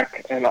his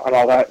back and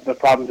all that, the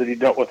problems that he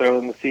dealt with early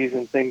in the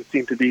season, things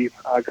seem to be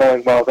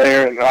going well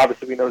there. And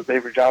obviously we know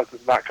Xavier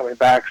Johnson's not coming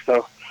back,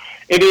 so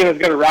Indiana's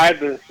going to ride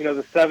the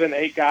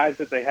 7-8 guys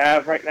that they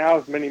have right now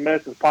as many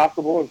minutes as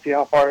possible and see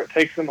how far it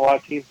takes them. A lot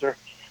of teams are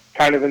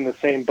kind of in the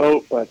same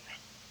boat, but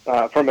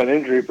from an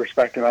injury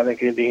perspective, I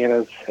think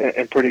Indiana's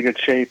in pretty good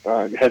shape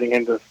heading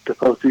into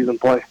postseason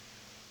play.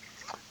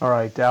 All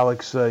right,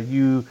 Alex,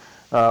 you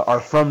are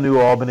from New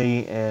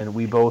Albany, and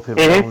we both have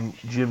known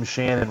Jim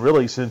Shannon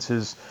really since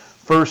his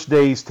first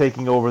days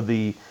taking over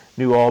the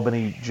New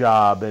Albany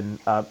job. And,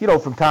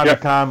 from time to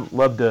time,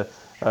 love to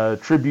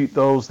tribute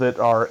those that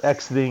are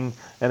exiting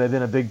and have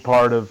been a big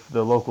part of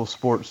the local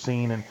sports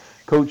scene. And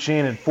Coach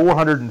Shannon,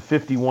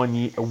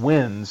 451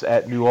 wins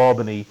at New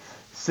Albany,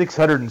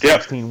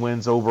 616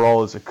 wins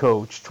overall as a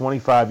coach,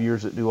 25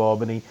 years at New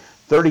Albany,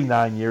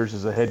 39 years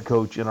as a head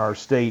coach in our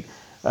state.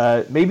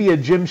 Maybe a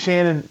Jim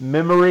Shannon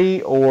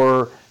memory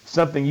or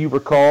something you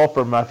recall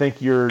from, I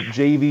think, your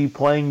JV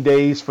playing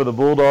days for the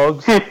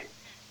Bulldogs? Well,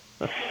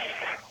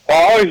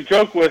 I always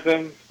joke with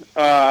him.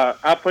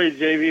 I played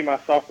JV my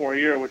sophomore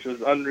year, which was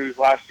Unruh's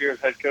last year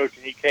as head coach,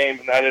 and he came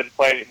and I didn't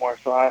play anymore.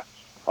 So I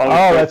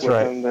always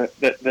joke with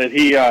him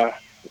that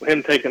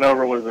him taking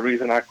over was the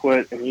reason I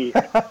quit. And he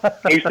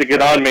used to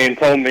get on me and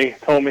told me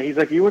he's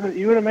like, you would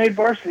have made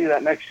varsity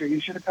that next year.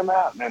 You should have come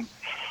out. And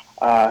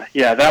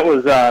that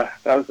was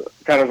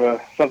kind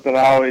of something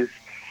I always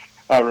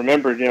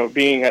remembered.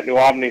 Being at New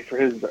Albany for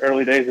his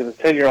early days of his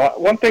tenure.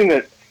 One thing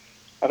that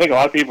I think a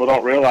lot of people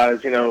don't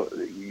realize,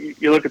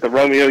 you look at the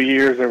Romeo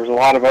years, there was a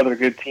lot of other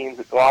good teams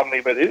at New Albany,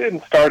 but it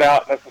didn't start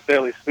out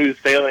necessarily smooth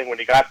sailing when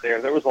he got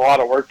there. There was a lot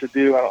of work to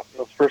do.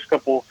 Those first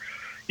couple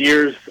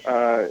years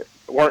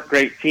weren't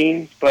great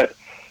teams, but,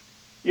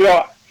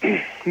 more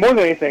than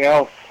anything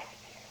else,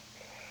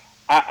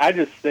 I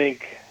just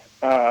think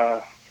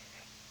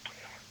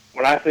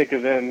when I think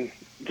of him,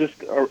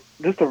 just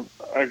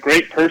a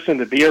great person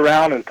to be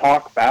around and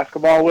talk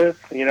basketball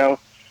with.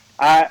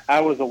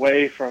 I was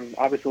away from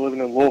obviously living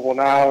in Louisville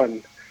now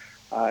and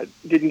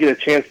didn't get a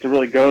chance to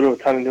really go to a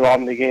ton of New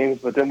Albany games.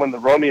 But then when the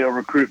Romeo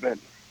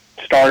recruitment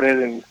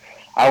started and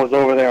I was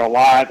over there a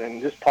lot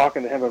and just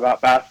talking to him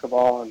about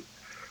basketball and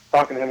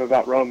talking to him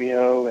about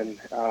Romeo. And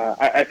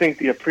I think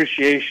the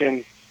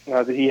appreciation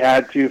that he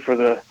had for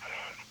the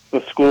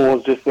school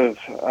was just it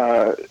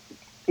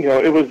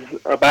was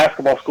a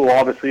basketball school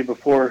obviously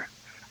before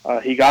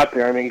he got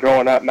there. I mean,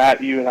 growing up,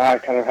 Matt, you and I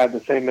kind of had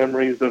the same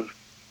memories of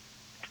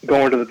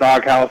going to the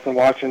doghouse and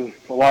watching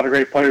a lot of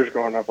great players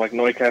growing up, like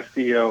Noe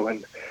Castillo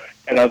and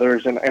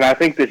others. And I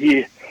think that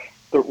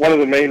one of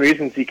the main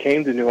reasons he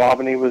came to New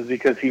Albany was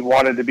because he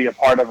wanted to be a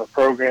part of a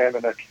program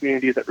and a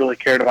community that really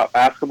cared about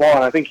basketball.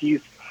 And I think he's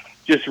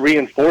just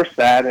reinforced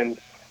that. And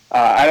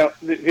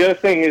the other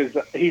thing is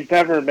he's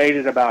never made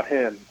it about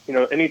him.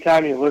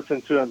 Anytime you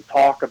listen to him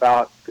talk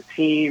about the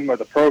team or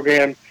the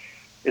program,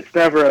 it's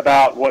never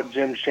about what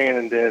Jim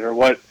Shannon did or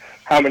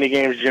how many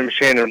games Jim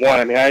Shannon won.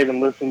 I mean, I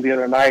even listened the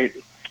other night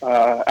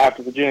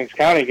after the Jennings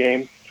County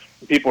game,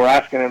 and people were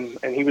asking him,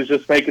 and he was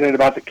just making it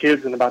about the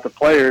kids and about the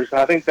players. And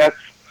I think that's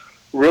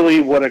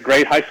really what a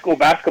great high school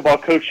basketball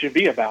coach should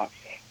be about.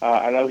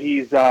 I know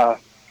he's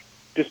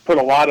just put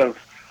a lot of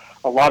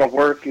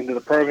work into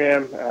the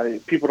program.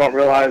 People don't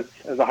realize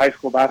as a high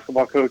school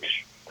basketball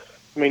coach,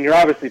 I mean, you're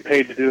obviously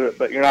paid to do it,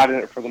 but you're not in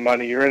it for the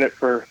money. You're in it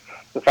for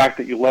the fact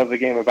that you love the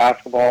game of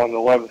basketball and the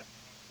love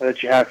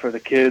that you have for the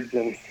kids.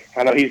 And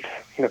I know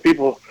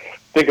people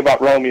think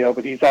about Romeo,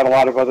 but he's had a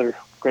lot of other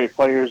great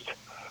players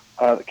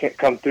that can't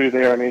come through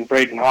there. I mean,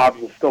 Braden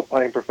Hobbs is still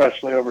playing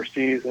professionally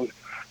overseas, and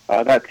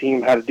that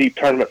team had a deep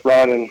tournament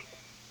run. And,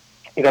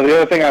 the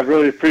other thing I've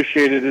really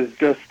appreciated is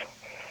just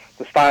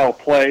the style of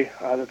play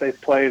that they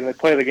play, and they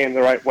play the game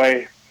the right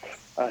way.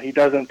 He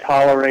doesn't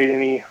tolerate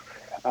any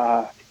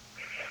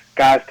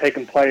guys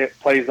taking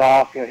plays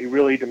off. He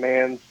really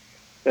demands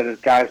that his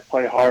guys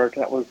play hard.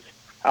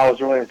 I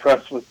was really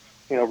impressed with,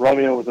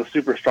 Romeo was a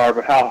superstar,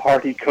 but how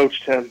hard he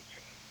coached him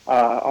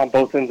on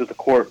both ends of the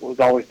court was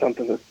always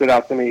something that stood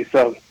out to me.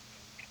 So,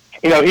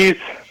 he's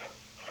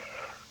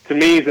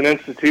an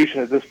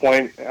institution at this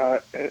point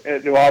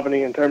at New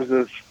Albany in terms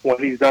of what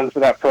he's done for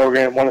that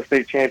program, won a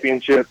state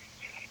championship.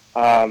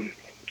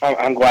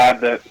 I'm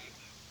glad that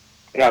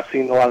I've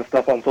seen a lot of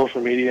stuff on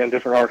social media and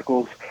different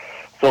articles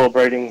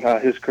celebrating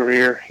his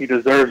career. He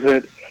deserves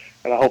it,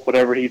 and I hope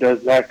whatever he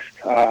does next,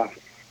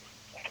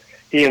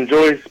 he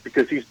enjoys,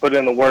 because he's put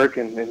in the work,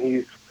 and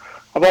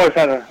I've always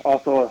had a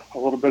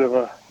little bit of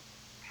a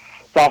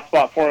soft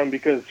spot for him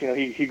because,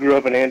 he grew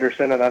up in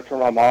Anderson, and that's where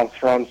my mom's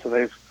from, so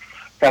they've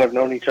kind of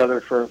known each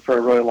other for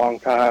a really long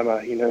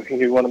time. He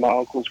knew one of my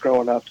uncles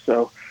growing up,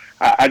 so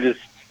I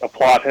just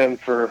applaud him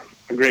for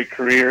a great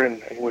career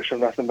and wish him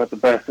nothing but the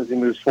best as he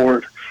moves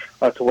forward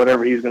to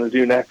whatever he's going to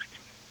do next.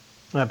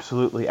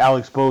 Absolutely.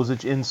 Alex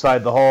Bozich,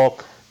 Inside the Hall.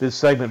 This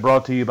segment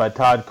brought to you by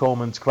Todd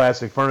Coleman's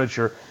Classic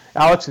Furniture.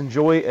 Alex,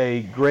 enjoy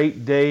a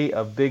great day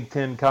of Big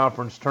Ten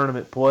Conference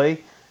tournament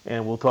play,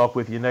 and we'll talk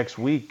with you next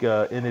week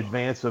in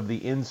advance of the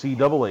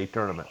NCAA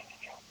tournament.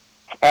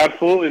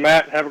 Absolutely,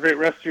 Matt. Have a great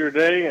rest of your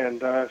day,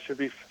 and should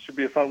be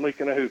a fun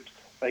weekend of hoops.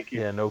 Thank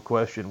you. Yeah, no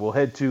question. We'll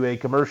head to a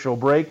commercial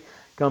break,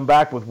 come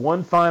back with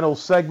one final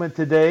segment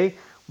today,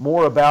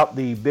 more about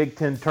the Big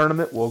Ten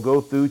tournament. We'll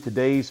go through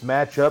today's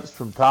matchups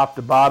from top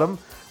to bottom.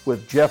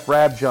 with Jeff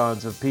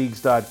Rabjohns of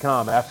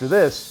Peegs.com after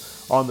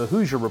this on the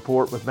Hoosier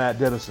Report with Matt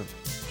Dennison.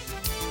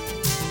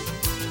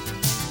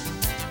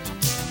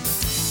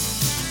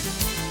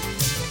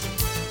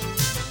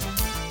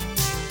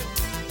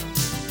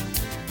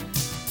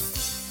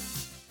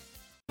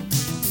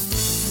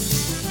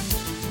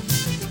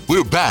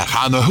 We're back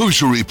on the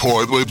Hoosier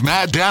Report with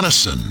Matt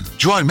Dennison.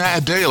 Join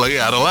Matt daily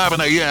at 11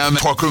 a.m.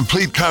 for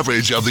complete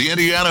coverage of the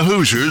Indiana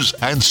Hoosiers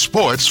and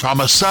sports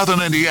from a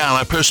Southern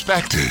Indiana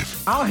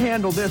perspective. I'll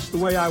handle this the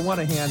way I want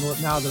to handle it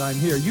now that I'm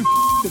here. You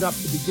it up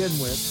to begin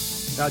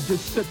with. Now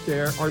just sit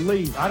there or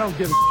leave. I don't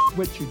give a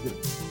what you do.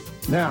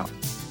 Now,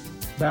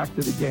 back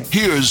to the game.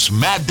 Here's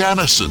Matt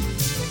Dennison.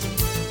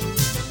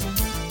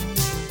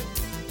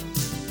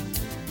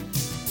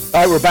 All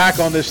right, we're back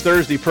on this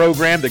Thursday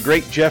program. The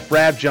great Jeff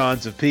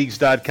Rabjohns of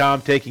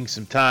Peegs.com taking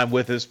some time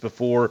with us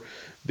before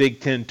Big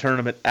Ten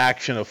tournament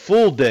action. A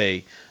full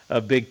day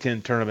of Big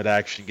Ten tournament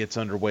action gets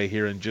underway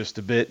here in just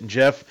a bit. And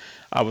Jeff,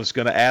 I was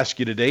going to ask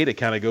you today to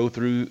kind of go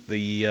through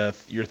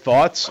your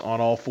thoughts on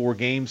all four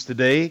games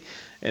today,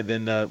 and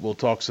then we'll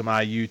talk some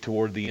IU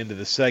toward the end of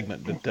the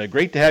segment. But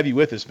great to have you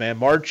with us, man.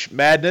 March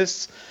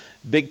Madness,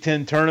 Big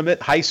Ten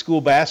tournament, high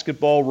school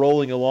basketball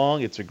rolling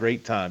along. It's a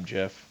great time,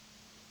 Jeff.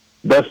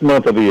 Best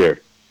month of the year.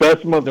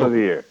 Best month of the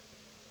year.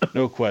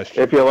 No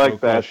question. If you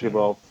like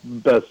basketball,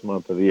 best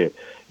month of the year.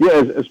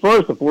 Yeah, as far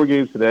as the four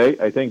games today,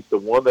 I think the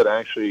one that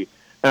actually,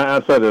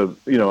 outside of,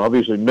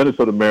 obviously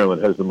Minnesota,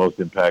 Maryland has the most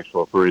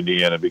impactful for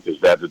Indiana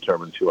because that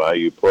determines who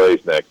IU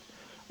plays next.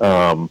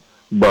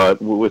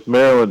 But with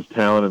Maryland's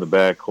talent in the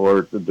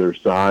backcourt, their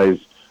size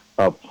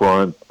up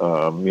front,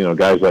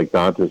 guys like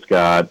Dante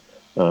Scott,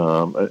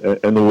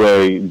 and the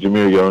way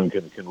Jameer Young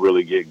can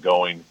really get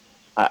going,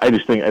 I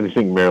just think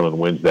Maryland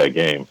wins that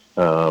game.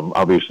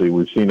 Obviously,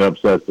 we've seen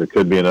upsets. There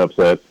could be an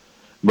upset,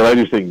 but I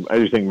just think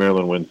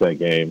Maryland wins that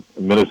game.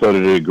 Minnesota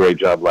did a great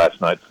job last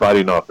night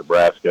fighting off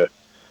Nebraska.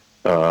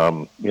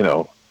 Half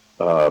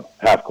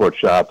court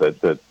shot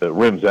that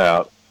rims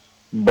out.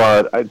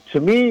 But to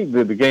me,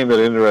 the game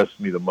that interests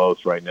me the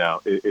most right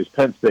now is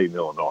Penn State and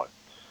Illinois,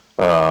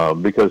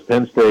 because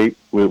Penn State,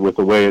 with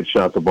the way it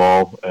shot the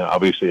ball,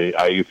 obviously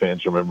IU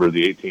fans remember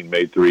the 18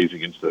 made threes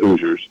against the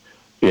Hoosiers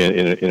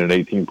in an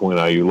 18-point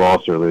IU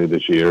loss earlier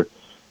this year.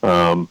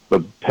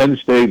 But Penn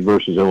State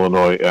versus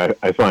Illinois,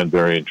 I find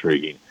very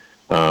intriguing.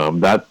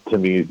 That, to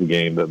me, is the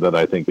game that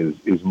I think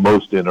is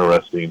most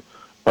interesting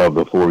of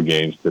the four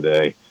games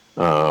today.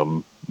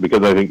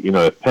 Because I think,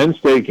 if Penn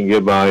State can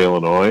get by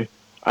Illinois,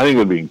 I think it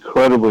would be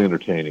incredibly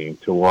entertaining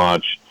to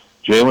watch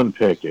Jalen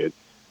Pickett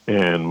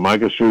and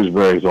Micah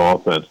Shrewsbury's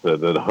offense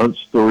that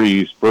hunts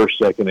threes first,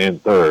 second,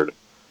 and third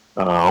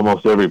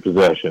almost every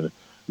possession,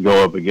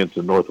 go up against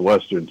a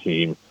Northwestern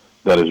team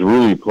that has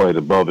really played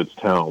above its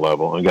talent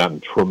level and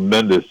gotten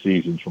tremendous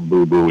seasons from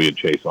Boo Buie and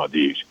Chase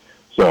Audige.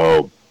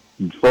 So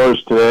as far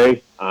as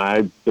today,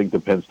 I think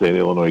the Penn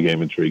State-Illinois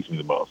game intrigues me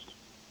the most.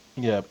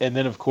 Yeah, and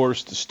then, of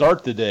course, to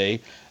start the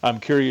day, I'm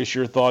curious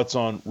your thoughts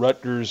on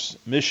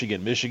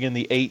Rutgers-Michigan. Michigan,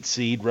 the 8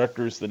 seed,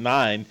 Rutgers, the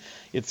 9.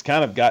 It's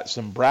kind of got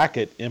some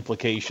bracket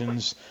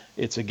implications.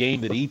 It's a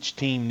game that each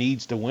team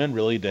needs to win,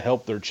 really, to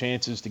help their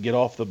chances to get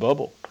off the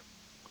bubble.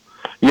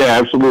 Yeah,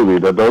 absolutely.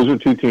 Those are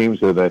two teams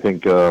that I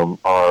think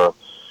are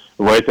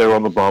right there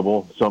on the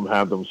bubble. Some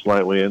have them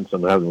slightly in,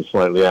 some have them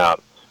slightly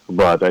out.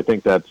 But I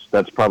think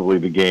that's probably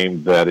the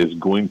game that is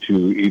going to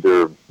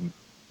either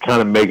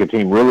kind of make a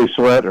team really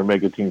sweat or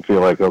make a team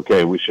feel like,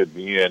 okay, we should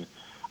be in.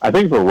 I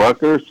think for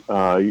Rutgers,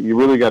 you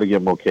really got to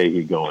get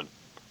Mulcahy going.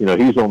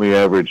 He's only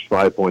averaged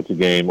 5 points a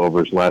game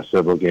over his last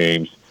several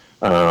games.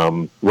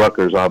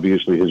 Rutgers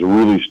obviously has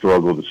really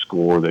struggled to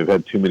score. They've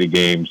had too many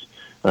games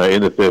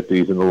in the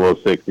 50s and the low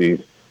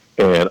 60s.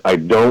 And I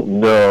don't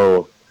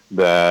know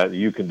that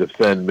you can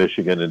defend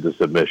Michigan into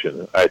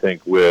submission. I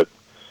think with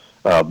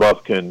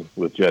Bufkin,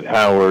 with Jett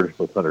Howard,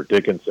 with Hunter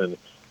Dickinson,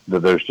 that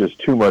there's just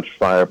too much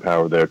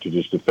firepower there to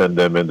just defend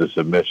them into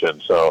submission.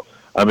 So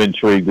I'm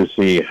intrigued to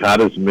see how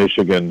does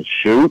Michigan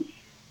shoot,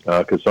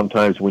 because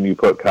sometimes when you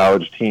put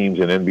college teams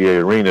in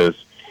NBA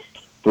arenas,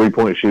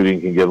 three-point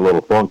shooting can get a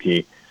little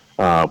funky.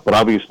 But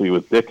obviously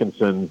with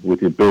Dickinson,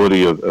 with the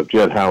ability of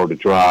Jett Howard to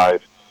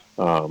drive,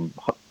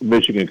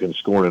 Michigan can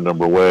score in a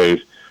number of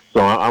ways.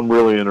 So I'm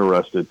really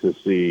interested to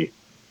see,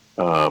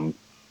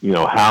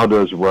 how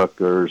does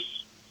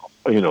Rutgers,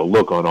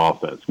 look on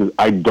offense? Because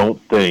I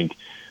don't think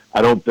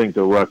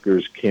the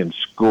Rutgers can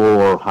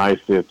score high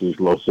 50s,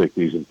 low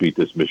 60s and beat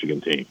this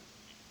Michigan team.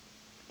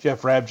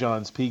 Jeff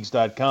Rabjohns,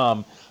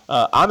 Peegs.com.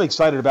 I'm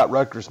excited about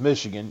Rutgers,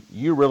 Michigan.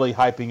 You're really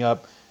hyping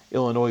up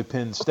Illinois,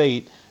 Penn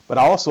State. But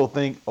I also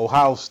think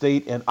Ohio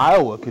State and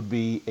Iowa could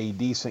be a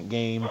decent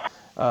game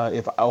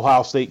if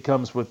Ohio State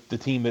comes with the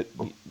team that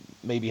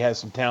maybe has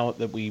some talent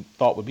that we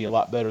thought would be a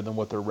lot better than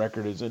what their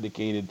record has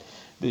indicated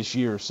this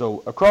year.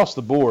 So across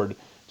the board,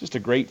 just a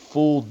great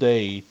full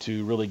day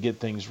to really get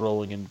things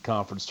rolling in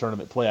conference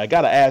tournament play. I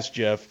got to ask,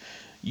 Jeff,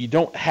 you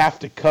don't have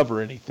to cover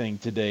anything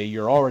today.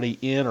 You're already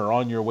in or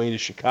on your way to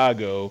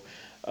Chicago.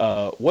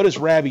 What does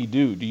Rabby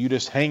do? Do you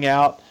just hang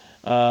out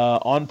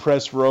on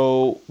press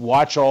row,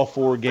 watch all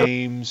 4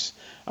 games.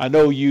 I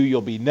know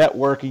you'll be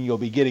networking, you'll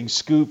be getting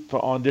scoop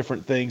on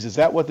different things. Is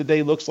that what the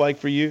day looks like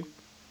for you?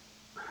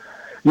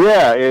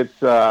 Yeah,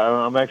 it's.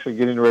 I'm actually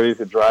getting ready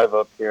to drive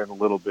up here in a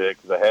little bit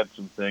because I had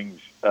some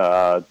things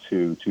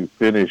to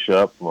finish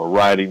up from a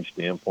writing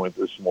standpoint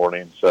this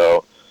morning.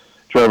 So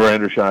Trevor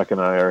Andershock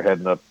and I are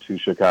heading up to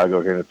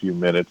Chicago here in a few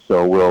minutes.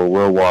 So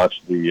we'll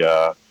watch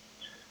the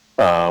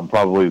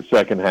probably the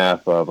second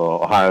half of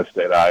Ohio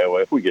State,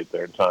 Iowa if we get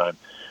there in time,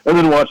 and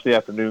then watch the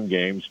afternoon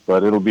games.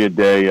 But it'll be a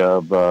day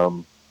of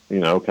kind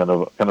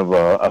of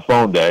a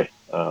phone day.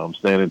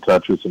 Staying in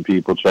touch with some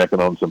people, checking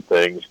on some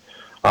things.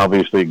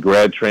 Obviously,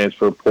 grad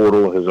transfer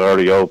portal has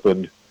already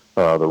opened.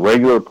 The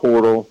regular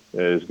portal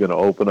is going to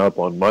open up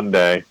on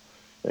Monday,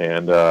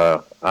 and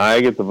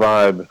I get the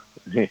vibe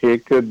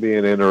it could be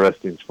an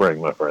interesting spring,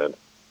 my friend.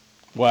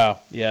 Wow.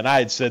 Yeah, and I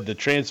had said the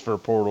transfer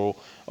portal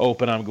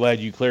open. I'm glad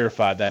you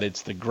clarified that.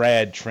 It's the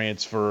grad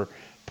transfer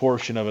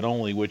portion of it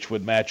only, which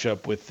would match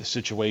up with the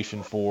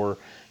situation for,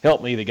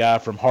 help me, the guy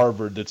from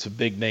Harvard that's a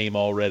big name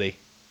already.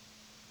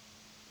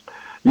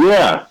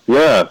 Yeah,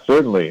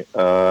 certainly.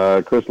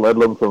 Chris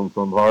Ledlam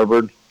from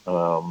Harvard.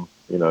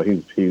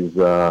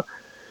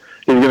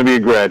 He's going to be a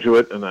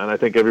graduate, and I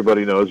think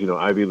everybody knows.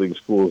 Ivy League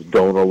schools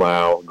don't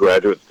allow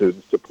graduate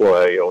students to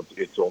play.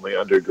 It's only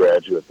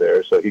undergraduate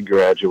there, so he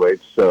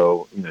graduates.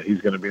 So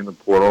he's going to be in the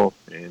portal,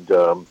 and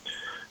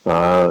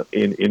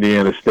in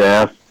Indiana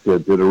staff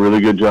did a really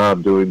good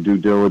job doing due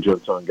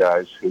diligence on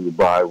guys who,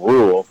 by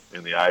rule,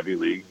 in the Ivy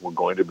League, were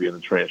going to be in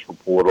the transfer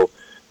portal.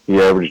 He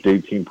averaged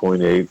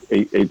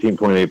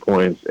 18.8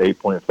 points,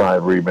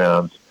 8.5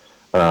 rebounds,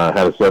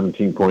 had a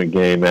 17-point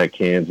game at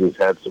Kansas,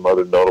 had some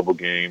other notable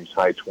games,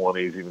 high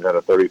 20s, even had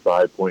a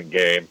 35-point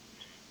game.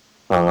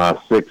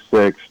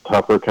 6'6",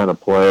 tougher kind of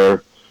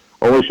player.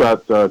 Only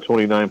shot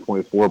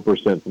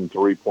 29.4% from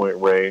three-point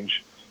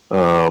range.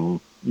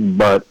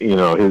 But,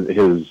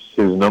 his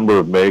number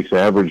of makes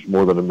averaged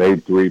more than a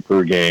made three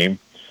per game.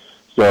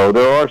 So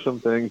there are some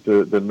things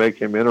that make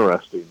him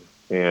interesting.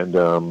 And,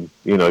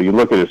 you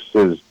look at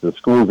the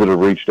schools that have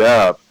reached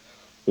out,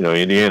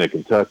 Indiana,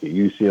 Kentucky,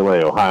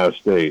 UCLA, Ohio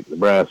State,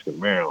 Nebraska,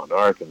 Maryland,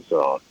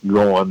 Arkansas,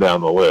 go on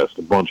down the list,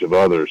 a bunch of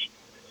others.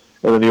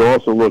 And then you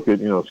also look at,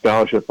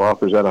 scholarship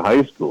offers out of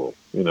high school,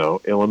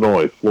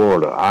 Illinois,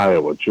 Florida,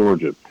 Iowa,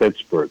 Georgia,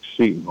 Pittsburgh,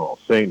 Seton Hall,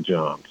 St.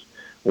 John's,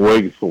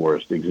 Wake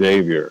Forest,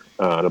 Xavier,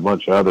 and a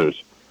bunch of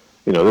others.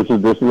 This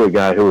is a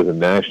guy who was a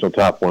national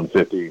top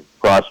 150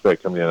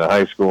 prospect coming out of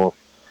high school.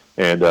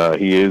 And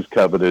he is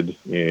coveted,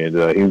 and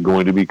he's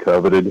going to be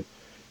coveted.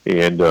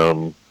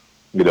 And,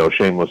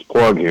 shameless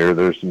plug here,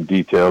 there's some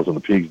details on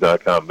the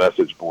Peaks.com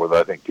message board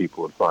that I think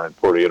people would find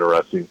pretty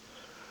interesting.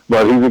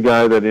 But he's a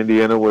guy that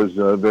Indiana was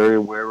very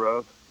aware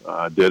of,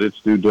 did its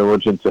due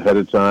diligence ahead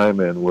of time,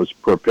 and was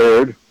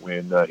prepared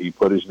when he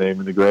put his name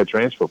in the grad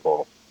transfer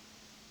portal.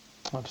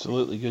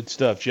 Absolutely good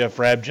stuff. Jeff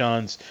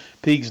Rabjohns,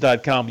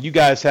 Peaks.com. You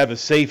guys have a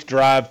safe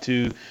drive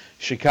to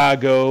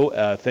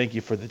Chicago. Thank you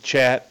for the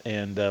chat,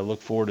 and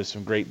look forward to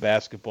some great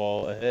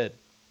basketball ahead.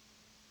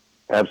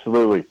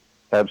 Absolutely.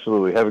 Have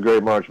a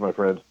great March, my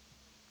friend.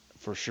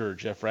 For sure.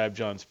 Jeff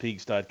Rabjohns,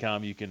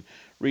 Peaks.com. You can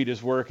read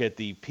his work at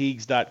the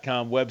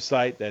Peaks.com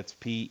website. That's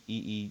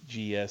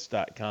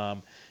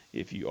PEEGS.com.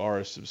 If you are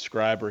a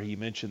subscriber, he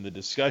mentioned the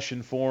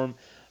discussion forum.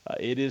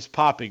 It is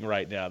popping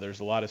right now. There's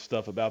a lot of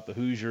stuff about the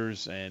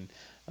Hoosiers and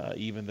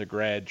even the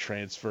grad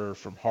transfer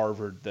from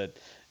Harvard that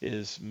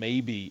is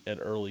maybe an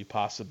early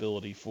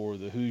possibility for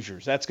the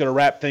Hoosiers. That's going to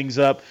wrap things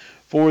up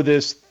for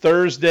this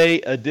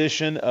Thursday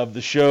edition of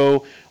the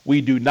show.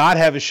 We do not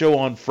have a show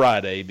on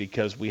Friday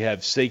because we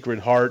have Sacred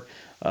Heart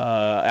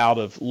out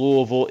of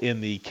Louisville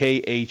in the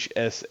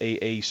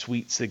KHSAA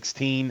Sweet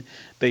 16.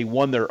 They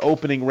won their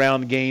opening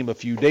round game a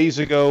few days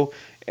ago,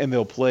 and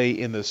they'll play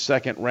in the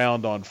second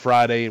round on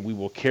Friday, and we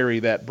will carry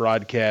that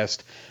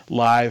broadcast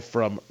live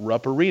from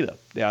Rupp Arena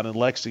down in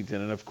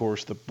Lexington. And, of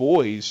course, the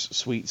boys'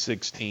 Sweet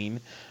 16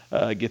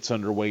 gets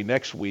underway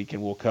next week,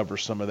 and we'll cover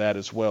some of that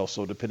as well.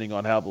 So depending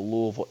on how the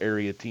Louisville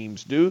area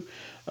teams do,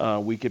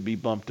 we could be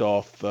bumped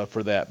off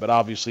for that. But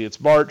obviously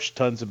it's March,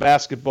 tons of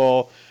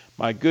basketball.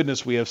 My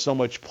goodness, we have so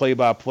much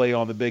play-by-play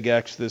on the Big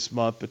X this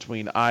month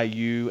between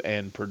IU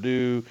and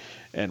Purdue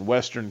and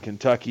Western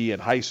Kentucky and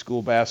high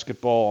school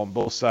basketball on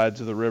both sides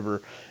of the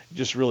river.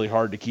 Just really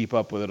hard to keep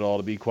up with it all,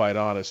 to be quite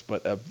honest,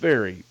 but a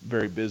very,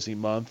 very busy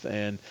month.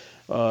 And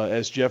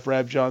as Jeff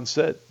Rabjohns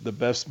said, the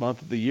best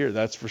month of the year,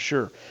 that's for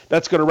sure.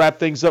 That's going to wrap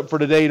things up for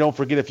today. Don't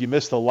forget, if you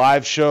missed the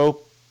live show,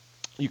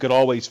 you can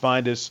always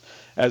find us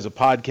as a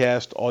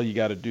podcast. All you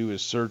got to do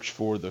is search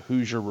for the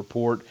Hoosier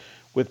Report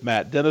with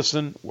Matt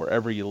Dennison,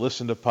 wherever you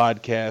listen to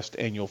podcasts,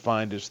 and you'll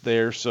find us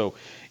there. So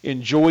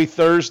enjoy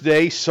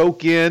Thursday.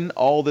 Soak in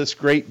all this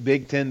great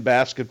Big Ten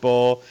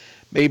basketball.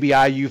 Maybe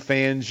IU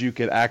fans you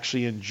could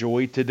actually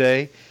enjoy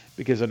today,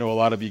 because I know a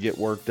lot of you get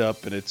worked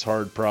up, and it's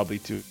hard probably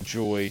to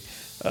enjoy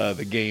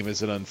the game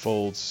as it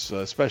unfolds,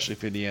 especially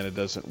if Indiana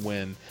doesn't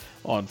win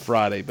on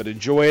Friday. But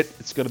enjoy it.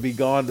 It's going to be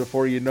gone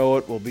before you know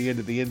it. We'll be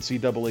into the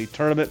NCAA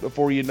tournament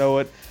before you know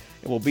it.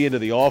 and we'll be into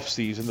the off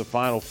season. The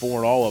Final Four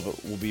and all of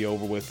it will be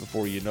over with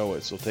before you know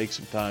it, so take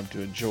some time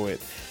to enjoy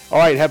it. All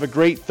right, have a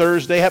great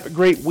Thursday. Have a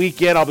great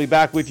weekend. I'll be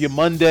back with you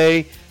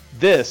Monday.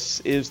 This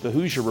is the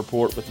Hoosier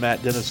Report with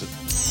Matt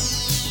Dennison.